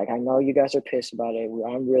harping. Like, I know you guys are pissed about it.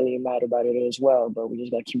 I'm really mad about it as well, but we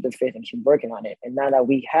just got to keep the faith and keep working on it. And now that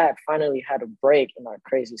we finally had a break in our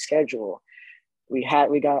crazy schedule, we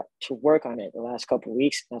got to work on it the last couple of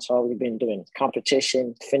weeks. That's all we've been doing.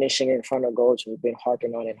 Competition, finishing in front of goals. We've been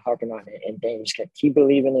harping on it. And then just keep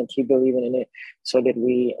believing in it. So did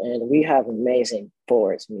we. And we have amazing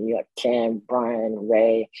forwards. I mean, you got Cam, Brian,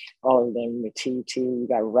 Ray, all of them. TT, we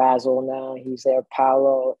got Razzle now. He's there.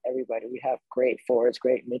 Paolo, everybody. We have great forwards,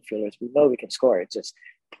 great midfielders. We know we can score. It's just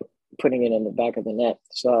putting it in the back of the net.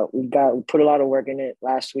 So we put a lot of work in it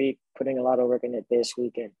last week, putting a lot of work in it this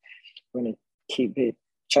week, and we're going to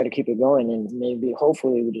try to keep it going, and maybe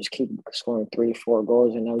hopefully we just keep scoring 3-4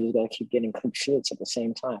 goals, and now we just got to keep getting clean sheets at the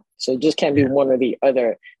same time. So it just can't be one or the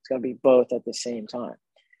other. It's got to be both at the same time.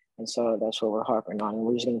 And so that's what we're harping on, and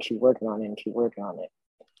we're just going to keep working on it.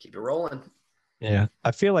 Keep it rolling. Yeah.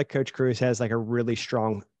 I feel like Coach Cruz has like a really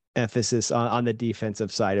strong emphasis on the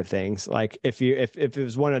defensive side of things. Like, if it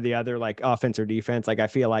was one or the other, like offense or defense, like I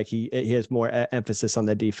feel like he has more emphasis on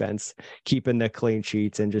the defense, keeping the clean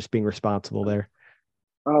sheets and just being responsible there.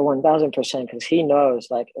 Oh, 1000%. Because he knows,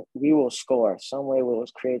 like, we will score. Some way we will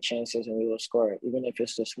create chances and we will score, even if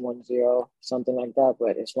it's just 1-0, something like that.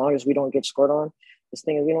 But as long as we don't get scored on, this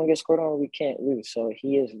thing is we don't get scored on, we can't lose. So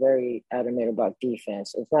he is very adamant about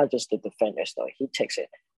defense. It's not just the defenders, though. He takes it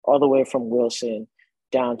all the way from Wilson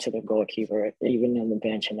down to the goalkeeper, even on the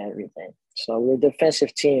bench and everything. So we're a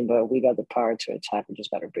defensive team, but we got the power to attack. We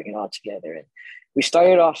just got to bring it all together. And we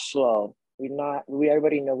started off slow.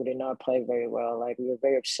 Everybody know we did not play very well. Like, we were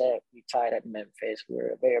very upset. We tied at Memphis. We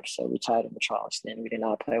were very upset. We tied in Charleston. We did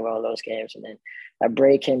not play well in those games. And then that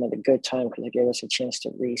break came at a good time because it gave us a chance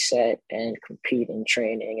to reset and compete in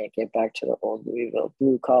training and get back to the old Louisville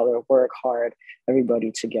blue collar, work hard,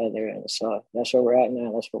 everybody together. And so that's where we're at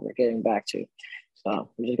now. That's what we're getting back to. So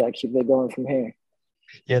we just got to keep it going from here.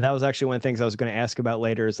 Yeah, that was actually one of the things I was going to ask about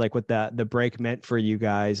later, is like what the break meant for you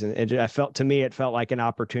guys. And it felt like an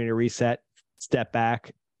opportunity to reset, step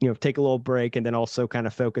back, take a little break, and then also kind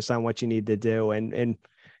of focus on what you need to do. And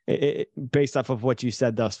based off of what you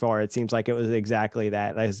said thus far, it seems like it was exactly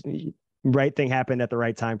that. Right thing happened at the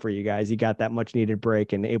right time for you guys. You got that much needed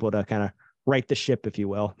break and able to kind of right the ship, if you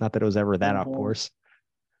will. Not that it was ever that, of course.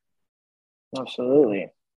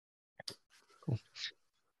 Absolutely.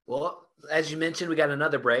 Well, as you mentioned, we got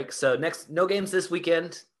another break. So no games this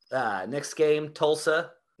weekend. Next game,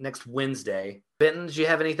 Tulsa, next Wednesday. Benton, did you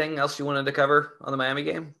have anything else you wanted to cover on the Miami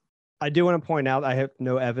game? I do want to point out, I have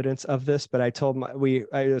no evidence of this, but I was talking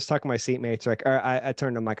to my seatmates, like, all right, I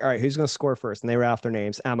turned to them like, all right, who's going to score first? And they were off their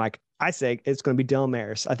names. And I'm like, I say it's going to be Dylan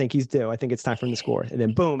Maris. I think he's due. I think it's time for him to score. And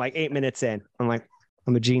then boom, like 8 minutes in, I'm like,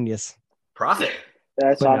 I'm a genius. Profit.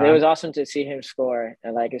 That's awesome. It was awesome to see him score,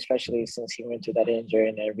 and like, especially since he went through that injury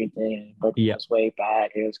and everything, and was way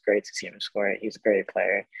back. It was great to see him score. He's a great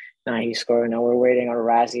player. Now he scored. Now we're waiting on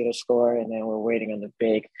Razzie to score, and then we're waiting on the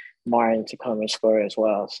big Martin to come and score as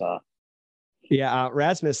well. So yeah,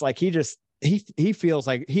 Rasmus, like he feels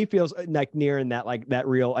like nearing that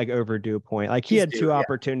real like overdue point. Like he had two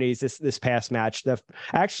opportunities this past match. The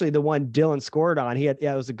one Dylan scored on, it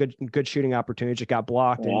was a good shooting opportunity. Just got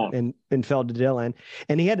blocked and fell to Dylan.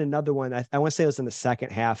 And he had another one. I want to say it was in the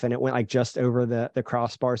second half, and it went like just over the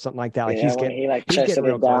crossbar, something like that. Like he chested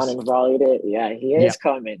it down and volleyed it. Yeah, he is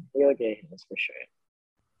coming. He'll get his for sure.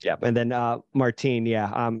 Yeah, and then Martin,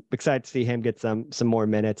 I'm excited to see him get some more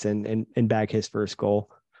minutes and bag his first goal.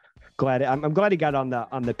 I'm glad he got on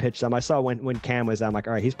the pitch. I saw when Cam was, I'm like,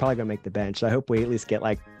 all right, he's probably gonna make the bench. So I hope we at least get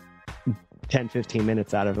like 10-15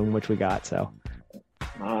 minutes out of him, which we got. So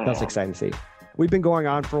that's exciting to see. We've been going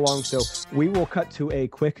on for long, so we will cut to a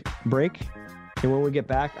quick break. And when we get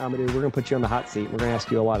back, Amadou, we're gonna put you on the hot seat. We're gonna ask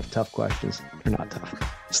you a lot of tough questions. Or not tough.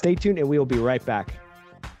 Stay tuned, and we will be right back.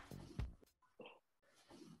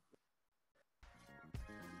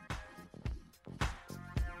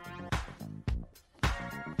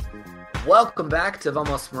 Welcome back to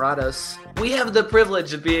Vamos Morados. We have the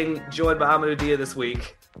privilege of being joined by Amadou Dia this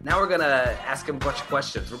week. Now we're going to ask him a bunch of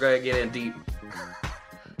questions. We're going to get in deep.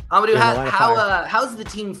 Amadou, how's the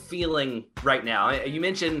team feeling right now? You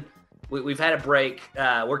mentioned we've had a break.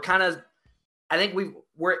 We're kind of, I think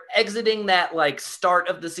we're exiting that like start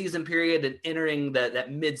of the season period and entering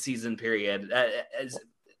that mid-season period.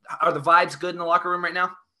 Are the vibes good in the locker room right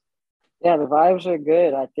now? Yeah, the vibes are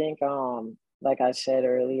good. I think, like I said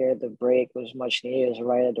earlier, the break was much needed. It was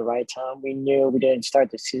right at the right time. We knew we didn't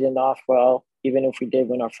start the season off well, even if we did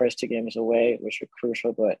win our first 2 games away, which were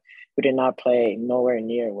crucial, but we did not play nowhere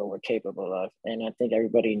near what we're capable of. And I think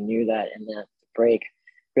everybody knew that, and the break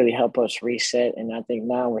really helped us reset. And I think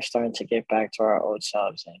now we're starting to get back to our old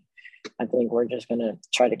selves. And I think we're just going to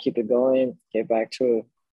try to keep it going, get back to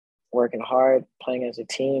working hard, playing as a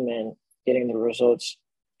team, and getting the results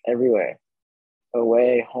everywhere.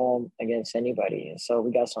 Away, home, against anybody. And so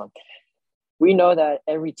we know that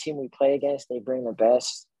every team we play against, they bring the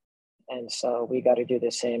best. And so we got to do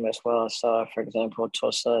the same as well. So, for example,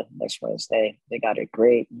 Tulsa next Wednesday, they got a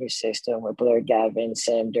great new system with Blair Gavin,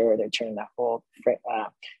 Sam Durr. They're turning that whole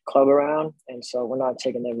club around. And so we're not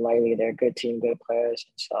taking them lightly. They're a good team, good players.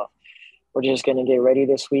 And so we're just going to get ready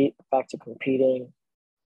this week, back to competing,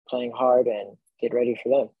 playing hard, and get ready for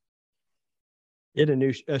them. You had a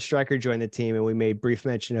new striker join the team, and we made brief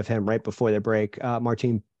mention of him right before the break.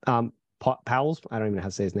 Martin Powell's. I don't even know how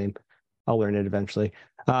to say his name. I'll learn it eventually.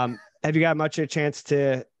 Have you got much of a chance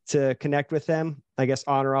to connect with them, I guess,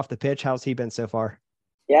 on or off the pitch? How's he been so far?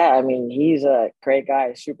 Yeah, I mean, he's a great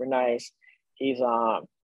guy, super nice. He's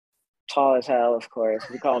tall as hell, of course.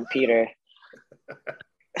 We call him Peter.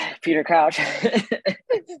 Peter Crouch.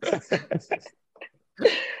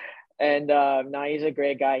 And now he's a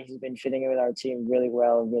great guy. He's been fitting in with our team really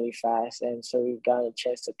well, really fast. And so we've gotten a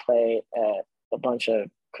chance to play a bunch of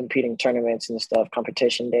competing tournaments and stuff,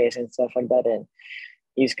 competition days and stuff like that. And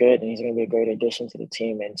he's good, and he's going to be a great addition to the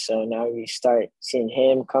team. And so now you start seeing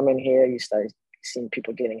him come in here. You start seeing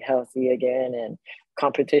people getting healthy again, and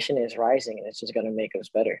competition is rising, and it's just going to make us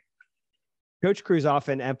better. Coach Cruz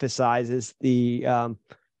often emphasizes the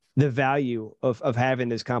value of having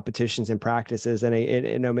those competitions and practices. And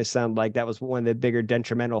it almost sounded like that was one of the bigger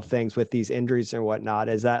detrimental things with these injuries and whatnot.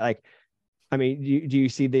 Is that like, I mean, do you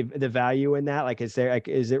see the value in that? Like, is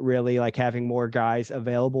it really like having more guys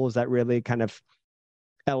available? Is that really kind of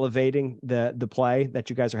elevating the play that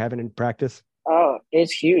you guys are having in practice? Oh,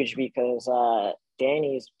 it's huge because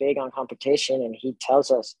Danny is big on competition, and he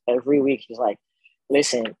tells us every week, he's like,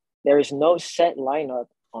 listen, there is no set lineup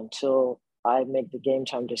until I make the game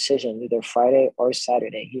time decision, either Friday or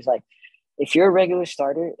Saturday. He's like, if you're a regular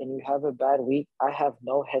starter and you have a bad week, I have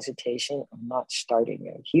no hesitation of not starting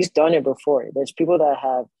you. He's done it before. There's people that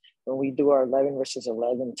have, when we do our 11 versus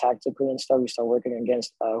 11 tactically and stuff, we start working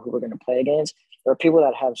against who we're going to play against. There are people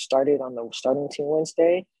that have started on the starting team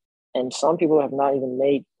Wednesday, and some people have not even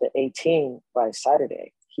made the 18 by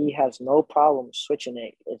Saturday. He has no problem switching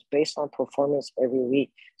it. It's based on performance every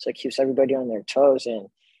week. So it keeps everybody on their toes, and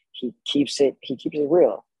he keeps it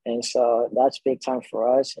real. And so that's big time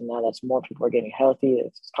for us. And now that's more people are getting healthy.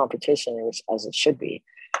 It's competition, as it should be.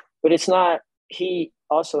 But it's not, he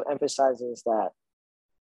also emphasizes that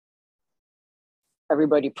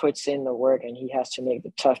everybody puts in the work and he has to make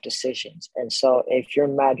the tough decisions. And so if you're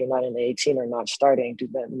mad you're not in the 18 or not starting, do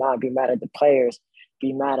not be mad at the players,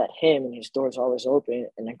 be mad at him, and his door's always open,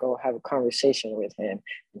 and then go have a conversation with him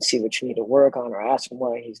and see what you need to work on, or ask him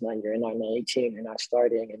why you're not in the 18, you're not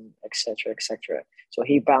starting, and et cetera, et cetera. So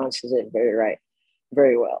he balances it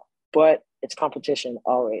very well. But it's competition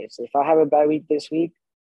always. If I have a bad week this week,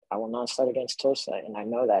 I will not start against Tulsa, and I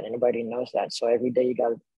know that. Anybody knows that. So every day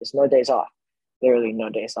there's no days off. Literally no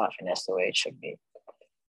days off, and that's the way it should be.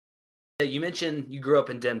 You mentioned you grew up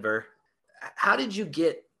in Denver. How did you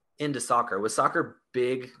get into soccer? Was soccer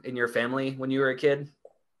big in your family when you were a kid?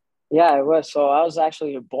 Yeah, it was. So I was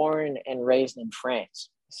actually born and raised in France.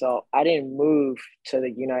 So I didn't move to the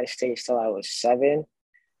United States till I was 7.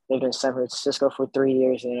 Lived in San Francisco for 3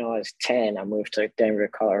 years, and then I was 10. I moved to Denver,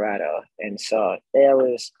 Colorado. And so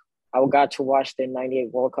I got to watch the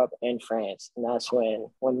 98 World Cup in France. And that's when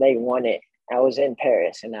they won it. I was in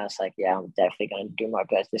Paris, and I was like, yeah, I'm definitely going to do my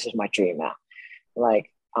best. This is my dream now. Like,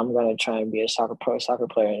 I'm going to try and be a pro soccer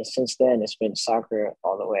player. And since then, it's been soccer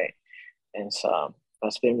all the way. And so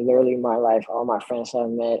that's been literally my life. All my friends I've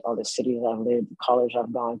met, all the cities I've lived, the college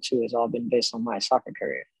I've gone to, has all been based on my soccer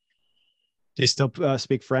career. Do you still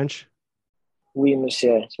speak French? Oui,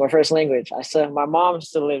 monsieur. It's my first language. My mom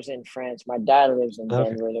still lives in France. My dad lives in Okay.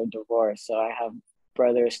 Denver. They're divorced. So I have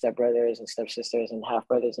brothers, stepbrothers, and stepsisters, and half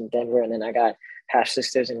brothers in Denver. And then I got half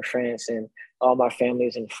sisters in France, and all my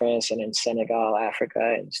family's in France and in Senegal, Africa,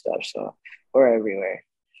 and stuff. So we're everywhere.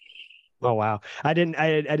 Oh wow! I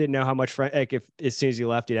didn't know how much French. Like, if as soon as you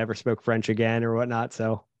left, you'd ever spoke French again or whatnot.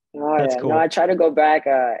 So that's cool. No, I try to go back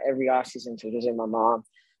every off season to visit my mom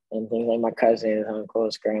and things like my cousins,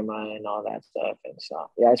 uncles, grandma, and all that stuff. And so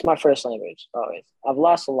yeah, it's my first language always. I've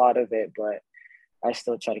lost a lot of it, but I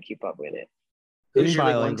still try to keep up with it. Who's your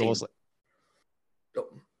Ligue 1 team?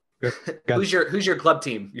 Who's your club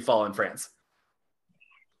team you follow in France?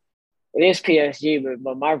 It is PSG,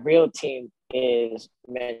 but my real team is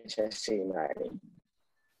Manchester United.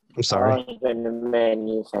 I'm sorry. I've been a Man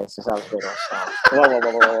U fan since I was little. So.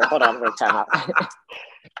 Whoa. Hold on, wait, time out.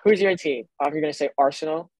 Who's your team? You're going to say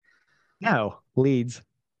Arsenal? No, Leeds.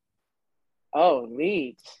 Oh,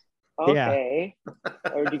 Leeds. Okay.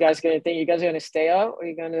 Yeah. Or you guys going to stay up, or are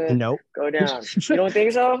you going to go down? You don't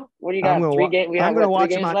think so? What do you got? I'm going to watch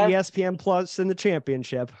them on left? ESPN Plus in the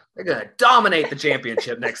championship. They're going to dominate the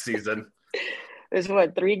championship next season. There's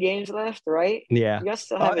 3 games left, right? Yeah. You guys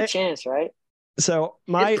still have a chance, right? So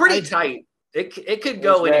it's pretty tight. It could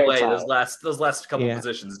go anyway. Those last couple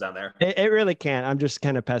positions down there. It really can. I'm just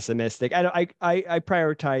kind of pessimistic. I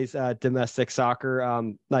prioritize domestic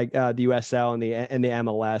soccer, like the USL and the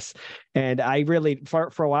MLS. And I really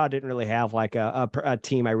for a while didn't really have like a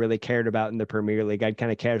team I really cared about in the Premier League. I'd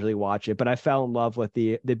kind of casually watch it, but I fell in love with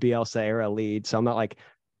the Bielsa era Leeds. So I'm not like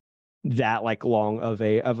that long of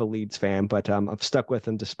a Leeds fan, but I've stuck with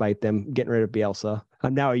them despite them getting rid of Bielsa.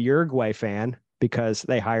 I'm now a Uruguay fan because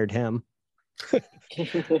they hired him. So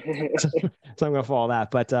I'm gonna follow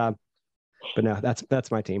that, but no,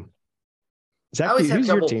 that's my team. Zach, who's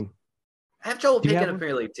your team? I have trouble picking a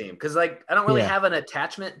Premier League team because I don't really have an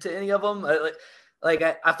attachment to any of them.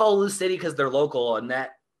 I follow Lou City because they're local, and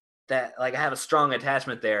that that like I have a strong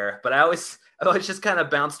attachment there. But I've always just kind of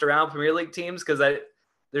bounced around Premier League teams because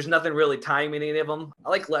there's nothing really tying me to any of them. I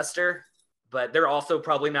like Leicester, but they're also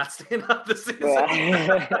probably not staying up this season.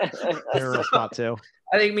 They're a spot too.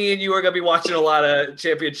 I think me and you are going to be watching a lot of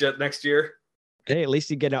Championship next year. Hey, at least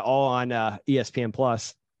you get it all on ESPN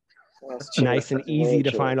Plus. Nice and easy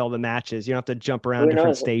to find all the matches. You don't have to jump around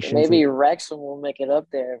different stations. Maybe Wrexham will make it up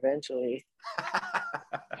there eventually.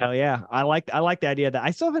 Hell yeah. I like the idea that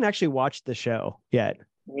I still haven't actually watched the show yet.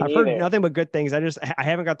 I've heard nothing but good things. I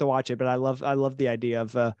haven't got to watch it, but I love the idea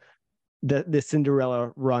of the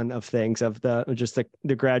Cinderella run of things, of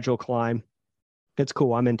the gradual climb. It's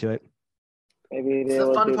cool. I'm into it. Maybe it's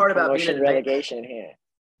the fun part about being in relegation here.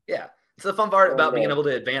 Yeah. It's the fun part about being able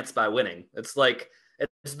to advance by winning. It's like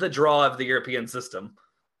it's the draw of the European system.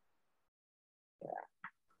 Yeah.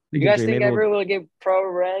 You guys think ever we'll get pro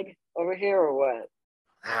reg over here or what?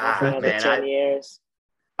 For another 10 years.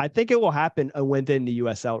 I think it will happen within the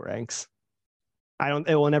USL ranks.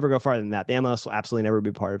 It will never go farther than that. The MLS will absolutely never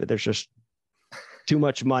be part of it. There's just too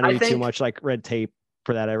much money, too much like red tape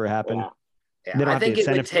for that to ever happen. Yeah. I think it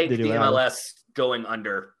would take the MLS going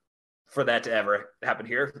under for that to ever happen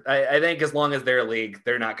here. I think as long as they're a league,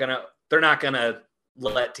 they're not gonna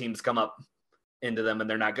let teams come up into them, and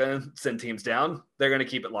they're not gonna send teams down. They're gonna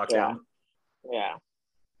keep it locked down. Yeah.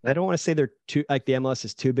 I don't want to say they're too like the MLS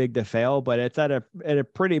is too big to fail, but it's at a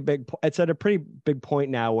pretty big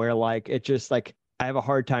point now where like it just like I have a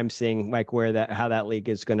hard time seeing like how that league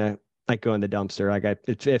is gonna like go in the dumpster. Like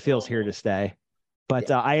it feels here to stay.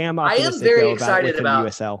 But I am very excited about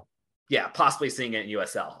USL. Yeah, possibly seeing it in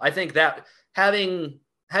USL. I think that having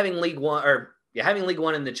League One having League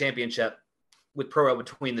One in the Championship with pro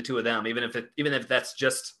between the two of them, even if that's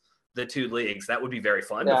just the two leagues, that would be very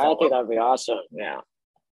fun. Yeah, I think that'd be awesome. Yeah.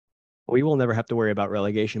 We will never have to worry about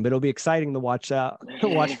relegation, but it'll be exciting to watch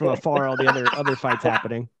from afar all the other fights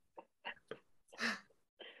happening.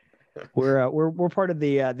 We're part of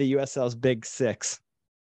the USL's Big Six,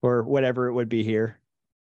 or whatever it would be here.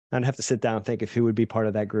 I'd have to sit down and think of who would be part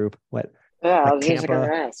of that group. What? Yeah, I was just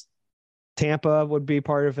gonna ask. Tampa would be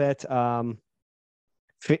part of it. I'll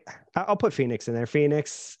put Phoenix in there.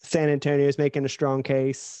 Phoenix, San Antonio is making a strong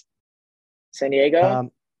case. San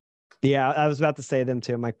Diego. Yeah, I was about to say them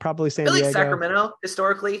too. I'm like probably San Diego. Like Sacramento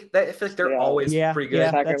historically. I feel like they're always pretty good.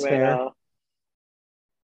 Yeah, that's fair.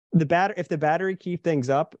 If the Battery keep things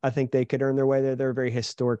up, I think they could earn their way there. They're a very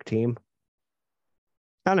historic team.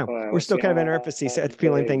 I don't know. We're still kind of in our infancy,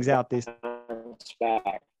 feeling things out.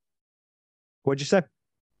 Back. What'd you say?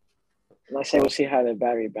 I say we'll see how the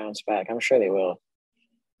Battery bounce back. I'm sure they will.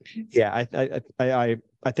 Yeah,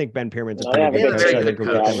 I think Ben Pierman's a pretty good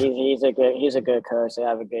coach. He's a good coach. They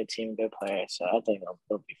have a good team, good players. So I think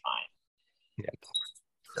they'll be fine. Yeah.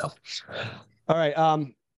 So, all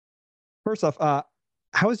right. First off,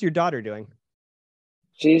 how is your daughter doing?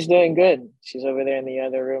 She's doing good. She's over there in the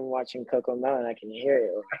other room watching Coco Melon. I can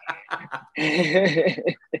hear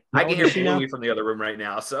it. I can hear Bluey from the other room right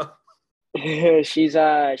now. So she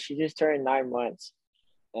just turned 9 months,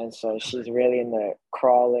 and so she's really in the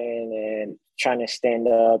crawling and trying to stand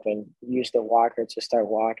up and use the walker to start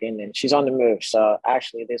walking. And she's on the move. So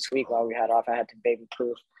actually, this week while we had off, I had to baby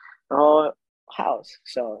proof the whole house.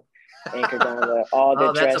 So anchor down all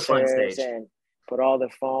the dressers and put all the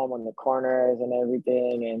foam on the corners and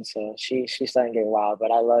everything. And so she's starting to get wild,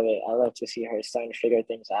 but I love it. I love to see her starting to figure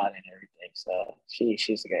things out and everything. So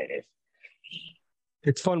she's the greatest.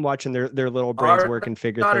 It's fun watching their little brains work and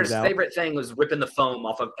figure things out. Daughter's favorite thing was ripping the foam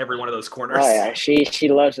off of every one of those corners. Oh yeah, she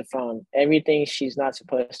loves the foam. Everything she's not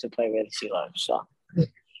supposed to play with, she loves. So.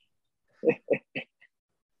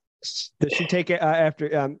 Does she take it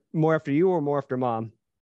after more after you or more after mom?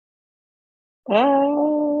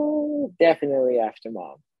 Definitely after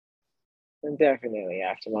mom. Definitely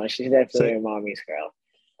after mom. She's definitely a mommy's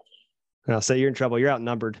girl. So you're in trouble. You're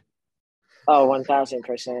outnumbered. Oh,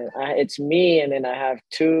 1,000%. It's me, and then I have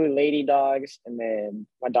 2 lady dogs, and then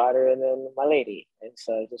my daughter, and then my lady. And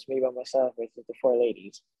so just me by myself with the 4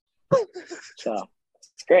 ladies. So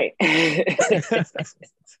it's great.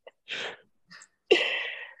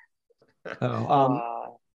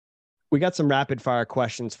 We got some rapid fire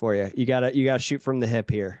questions for you. You gotta shoot from the hip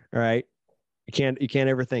here. All right. You can't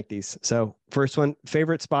overthink these. So first one,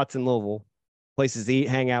 favorite spots in Louisville, places to eat,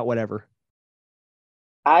 hang out, whatever.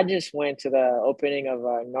 I just went to the opening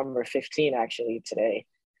of number 15 actually today.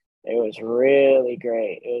 It was really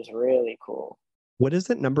great. It was really cool. What is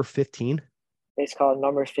it? Number 15? It's called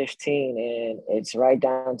number 15, and it's right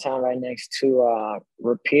downtown, right next to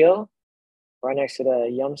right next to the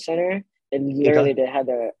Yum Center. And literally they had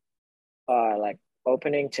the like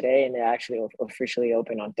opening today, and they actually officially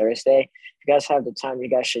open on Thursday. If you guys have the time, you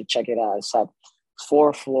guys should check it out. It's like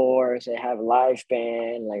 4 floors. They have a live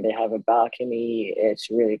band, like they have a balcony. It's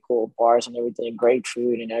really cool, bars and everything, great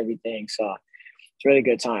food and everything. So it's a really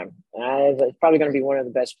good time. And it's probably going to be one of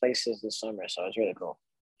the best places this summer. So it's really cool.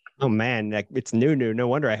 Oh man, like, it's new. No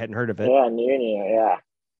wonder I hadn't heard of it. Yeah, new. Yeah.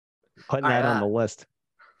 Putting that on the list.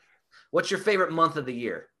 What's your favorite month of the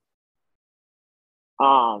year?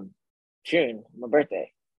 June, my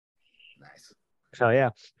birthday. Nice. Oh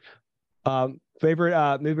yeah.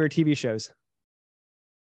 Favorite movie or TV shows?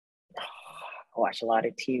 I watch a lot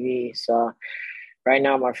of TV. So right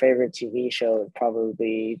now, my favorite TV show would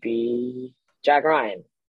probably be Jack Ryan.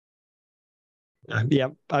 Yeah,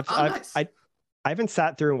 Nice. I haven't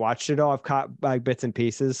sat through and watched it all. I've caught like bits and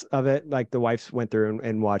pieces of it. Like the wife went through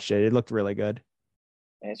and watched it. It looked really good.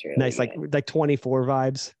 It's really Nice, good. like 24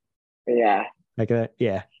 vibes. Yeah. Like that.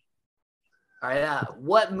 Yeah. All right.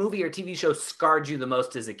 What movie or TV show scarred you the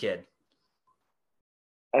most as a kid?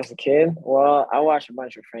 As a kid, well, I watched a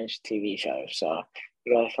bunch of French TV shows, so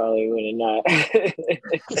you guys probably wouldn't know.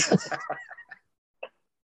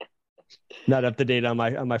 Not up to date on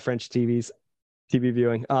my French TV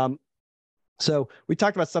viewing. So we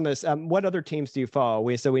talked about some of this. What other teams do you follow?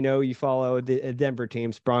 We know you follow the Denver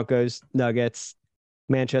teams, Broncos, Nuggets,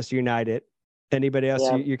 Manchester United. Anybody else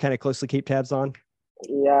Yeah. you kind of closely keep tabs on?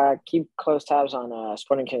 Yeah, keep close tabs on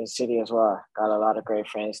Sporting Kansas City as well. Got a lot of great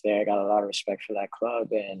friends there. Got a lot of respect for that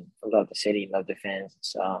club, and love the city, love the fans.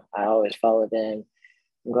 So I always follow them.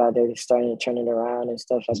 I'm glad they're starting to turn it around and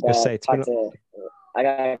stuff like that. I talk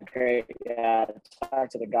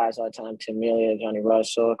to the guys all the time, Tim Melia, Johnny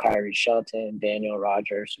Russell, Kyrie Shelton, Daniel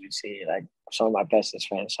Rogers. We see like some of my bestest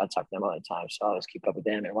friends. So I talk to them all the time. So I always keep up with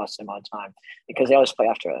them and watch them all the time because they always play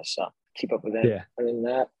after us. So keep up with them. Yeah. Other than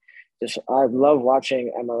that, I love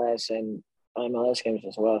watching MLS and MLS games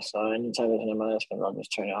as well. So anytime there's an MLS game, I'll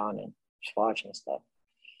just turn it on and just watch and stuff.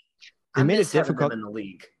 I made it difficult in the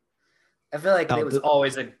league. I feel like it was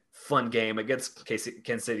always a fun game against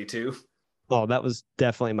Kansas City too. Oh, that was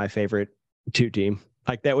definitely my favorite 2 team.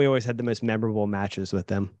 Like that, we always had the most memorable matches with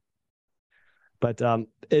them. But do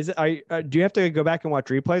you have to go back and watch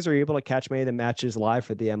replays, or are you able to catch many of the matches live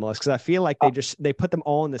for the MLS? Because I feel like they put them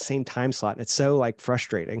all in the same time slot, and it's so like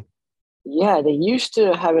frustrating. Yeah, they used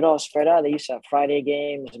to have it all spread out. They used to have Friday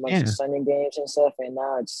games, a bunch of Sunday games and stuff, and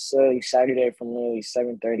now it's Saturday from nearly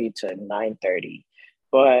 7:30 to 9:30.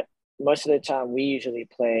 But most of the time, we usually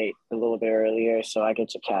play a little bit earlier, so I get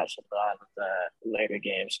to catch a lot of the later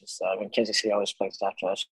games and stuff. And Kansas City always plays after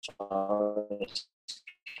us, so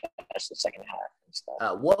that's the second half and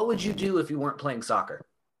stuff. What would you do if you weren't playing soccer?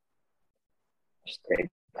 That's a great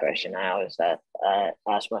question. I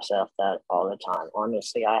ask myself that all the time.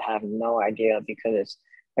 Honestly, I have no idea because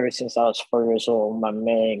ever since I was 4 years old, my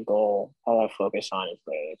main goal, all I focus on is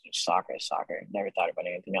soccer. Never thought about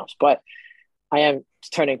anything else. But I am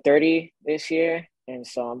turning 30 this year, and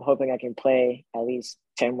so I'm hoping I can play at least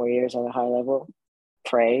 10 more years at a high level.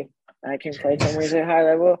 Pray I can play 10 more years at a high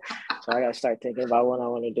level. So I got to start thinking about what I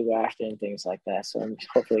want to do after and things like that. So I'm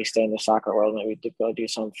hopefully stay in the soccer world, maybe to go do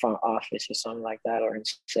some front office or something like that, or in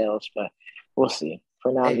sales, but we'll see.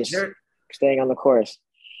 For now, I'm just staying on the course.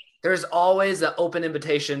 There's always an open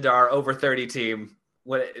invitation to our over 30 team.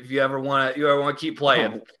 If you ever want to keep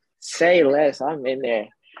playing. Say less. I'm in there.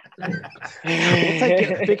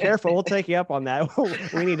 Be careful. We'll take you up on that.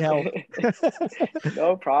 We need help.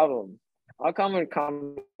 No problem. I'll come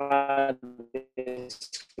this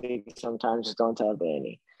week sometimes. Just don't tell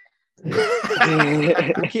Danny.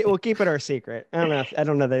 We'll keep it our secret. I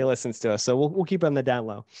don't know that he listens to us, so we'll keep it on the down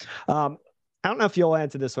low. I don't know if you'll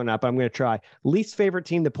answer this one up. I'm going to try. Least favorite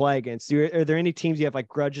team to play against. Are there any teams you have like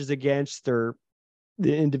grudges against, or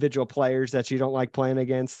the individual players that you don't like playing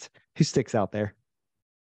against? Who sticks out there?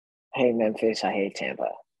 I hate Memphis. I hate Tampa.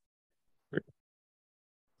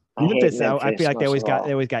 Memphis, I feel like they always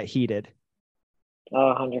got heated.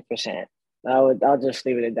 Oh, 100%. I'll just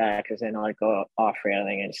leave it at that because then I'll go off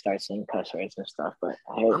railing and start saying cuss words and stuff. But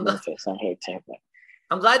I hate Memphis. I hate Tampa.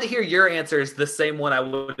 I'm glad to hear your answer is the same one I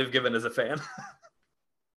would have given as a fan.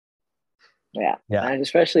 Yeah, and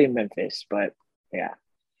especially in Memphis. But yeah,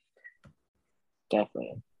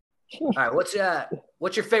 definitely. All right, what's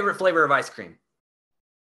your favorite flavor of ice cream?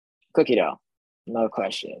 Cookie dough, no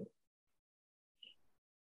question.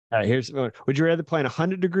 All right, here's one. Would you rather play in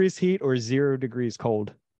 100 degrees heat or 0 degrees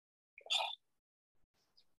cold?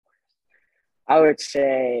 I would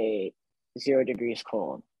say 0 degrees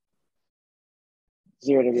cold.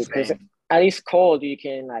 0 degrees, because at least cold you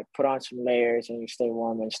can like put on some layers and you stay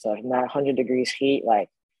warm and stuff. Not 100 degrees heat, like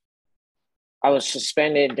I was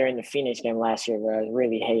suspended during the Phoenix game last year, where I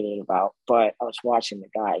really hated about. But I was watching the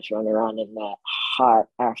guys run around in that hot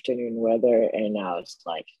afternoon weather, and I was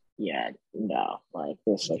like, yeah, no, like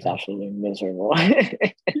this looks absolutely miserable.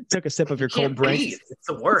 You took a sip of your cold drink. It's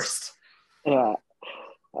the worst. Yeah,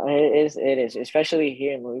 it is, especially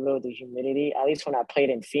here in Louisville, the humidity. At least when I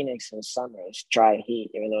played in Phoenix in summer, it's dry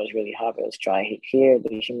heat. Even though it's really hot, but it's dry heat. Here,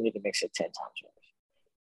 the humidity makes it 10 times worse.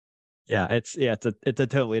 Yeah, it's a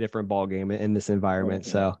totally different ball game in this environment.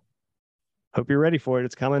 So hope you're ready for it.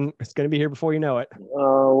 It's coming. It's going to be here before you know it.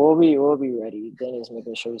 We'll be ready. Dennis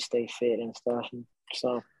making sure we stay fit and stuff.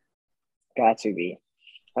 So got to be.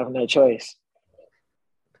 I have no choice.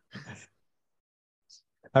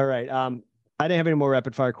 All right. I didn't have any more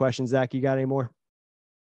rapid fire questions. Zach, you got any more?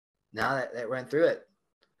 No, that ran through it.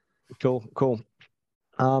 Cool.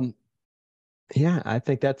 Yeah, I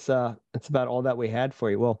think that's about all that we had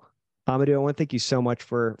for you. Well, Amadou, I want to thank you so much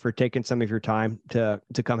for taking some of your time to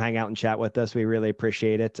come hang out and chat with us. We really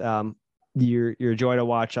appreciate it. You're a joy to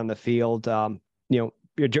watch on the field.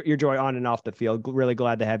 Your joy on and off the field. Really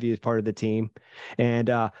glad to have you as part of the team. And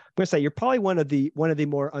I'm going to say you're probably one of the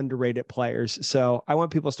more underrated players. So I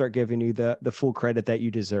want people to start giving you the full credit that you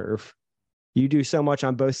deserve. You do so much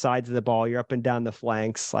on both sides of the ball. You're up and down the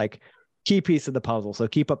flanks, like key piece of the puzzle. So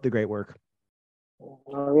keep up the great work.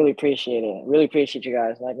 I really appreciate it. Really appreciate you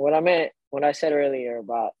guys. Like what I meant when I said earlier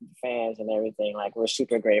about fans and everything, like we're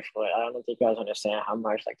super grateful. I don't think you guys understand how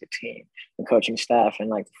much like the team, the coaching staff, and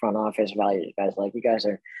like the front office value you guys. Like you guys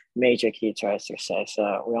are major key to our success.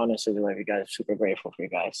 So we honestly love you guys. Super grateful for you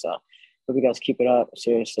guys. So hope you guys keep it up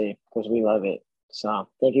seriously because we love it. So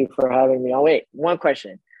thank you for having me. Oh wait, one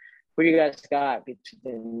question: who do you guys got between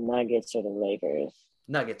the Nuggets or the Lakers?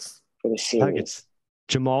 Nuggets for the series. Nuggets.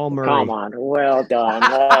 Jamal Murray. Come on. Well done.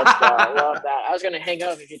 Let's go. Love that. I was going to hang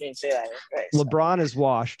up if you didn't say that. Right, so. LeBron is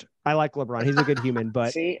washed. I like LeBron. He's a good human,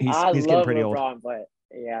 but See, he's getting pretty LeBron, old. But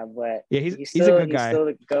he's a good guy.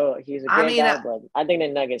 He's a good guy, but I think the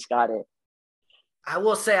Nuggets got it. I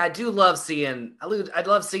will say I do love seeing I'd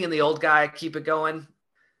love seeing the old guy keep it going.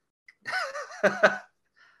 He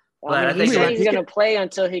said he's going to play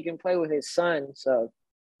until he can play with his son. So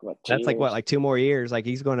that's like 2 more years. Like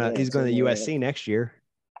he's going to USC next year.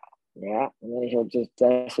 Yeah, and then he'll just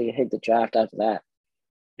definitely hit the draft after that.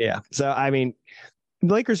 Yeah. So I mean,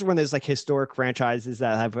 the Lakers are one of those like historic franchises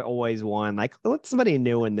that have always won. Like, let somebody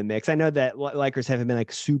new in the mix. I know that Lakers haven't been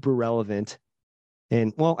like super relevant,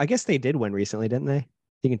 and well, I guess they did win recently, didn't they?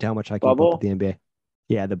 You can tell how much I keep up with the NBA.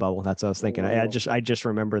 Yeah, the bubble. That's what I was thinking. I just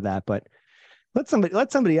remember that, but let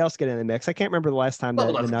somebody else get in the mix. I can't remember the last time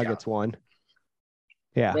that the Nuggets won.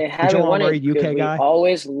 Yeah, they haven't won it. UK guy.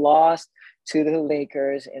 Always lost to the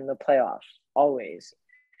Lakers in the playoffs. Always.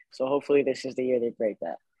 So hopefully this is the year they break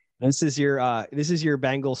that. This is your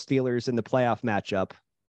Bengals Steelers in the playoff matchup.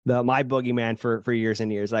 My boogeyman for years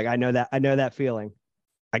and years. Like I know that feeling.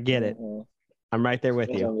 I get it. Mm-hmm. I'm right there with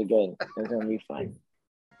you. It's gonna be good. It's gonna be fun.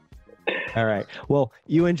 All right. Well,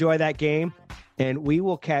 you enjoy that game, and we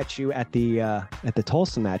will catch you at the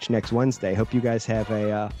Tulsa match next Wednesday. Hope you guys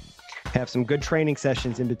have some good training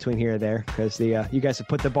sessions in between here or there, because you guys have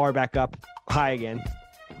put the bar back up high again.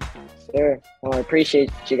 Sure. Well, I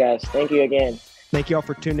appreciate you guys. Thank you again. Thank you all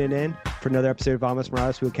for tuning in for another episode of Vamos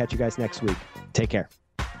Morados. We'll catch you guys next week. Take care.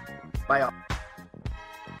 Bye, all.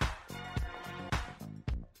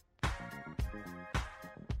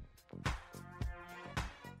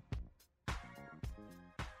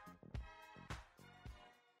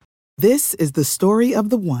 This is the story of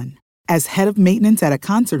the one. As head of maintenance at a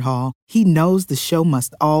concert hall, he knows the show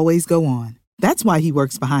must always go on. That's why he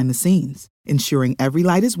works behind the scenes, ensuring every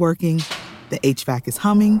light is working, the HVAC is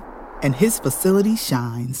humming, and his facility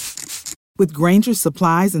shines. With Grainger's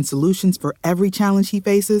supplies and solutions for every challenge he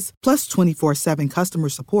faces, plus 24/7 customer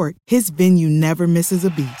support, his venue never misses a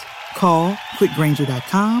beat. Call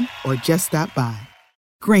quickgrainger.com or just stop by.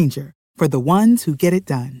 Grainger, for the ones who get it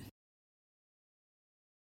done.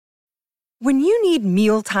 When you need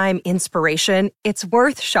mealtime inspiration, it's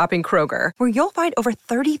worth shopping Kroger, where you'll find over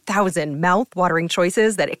 30,000 mouth-watering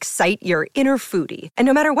choices that excite your inner foodie. And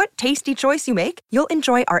no matter what tasty choice you make, you'll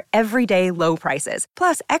enjoy our everyday low prices,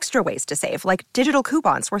 plus extra ways to save, like digital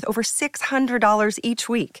coupons worth over $600 each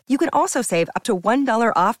week. You can also save up to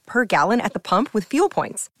 $1 off per gallon at the pump with fuel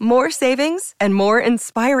points. More savings and more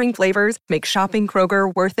inspiring flavors make shopping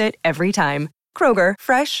Kroger worth it every time. Kroger,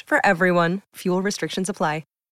 fresh for everyone. Fuel restrictions apply.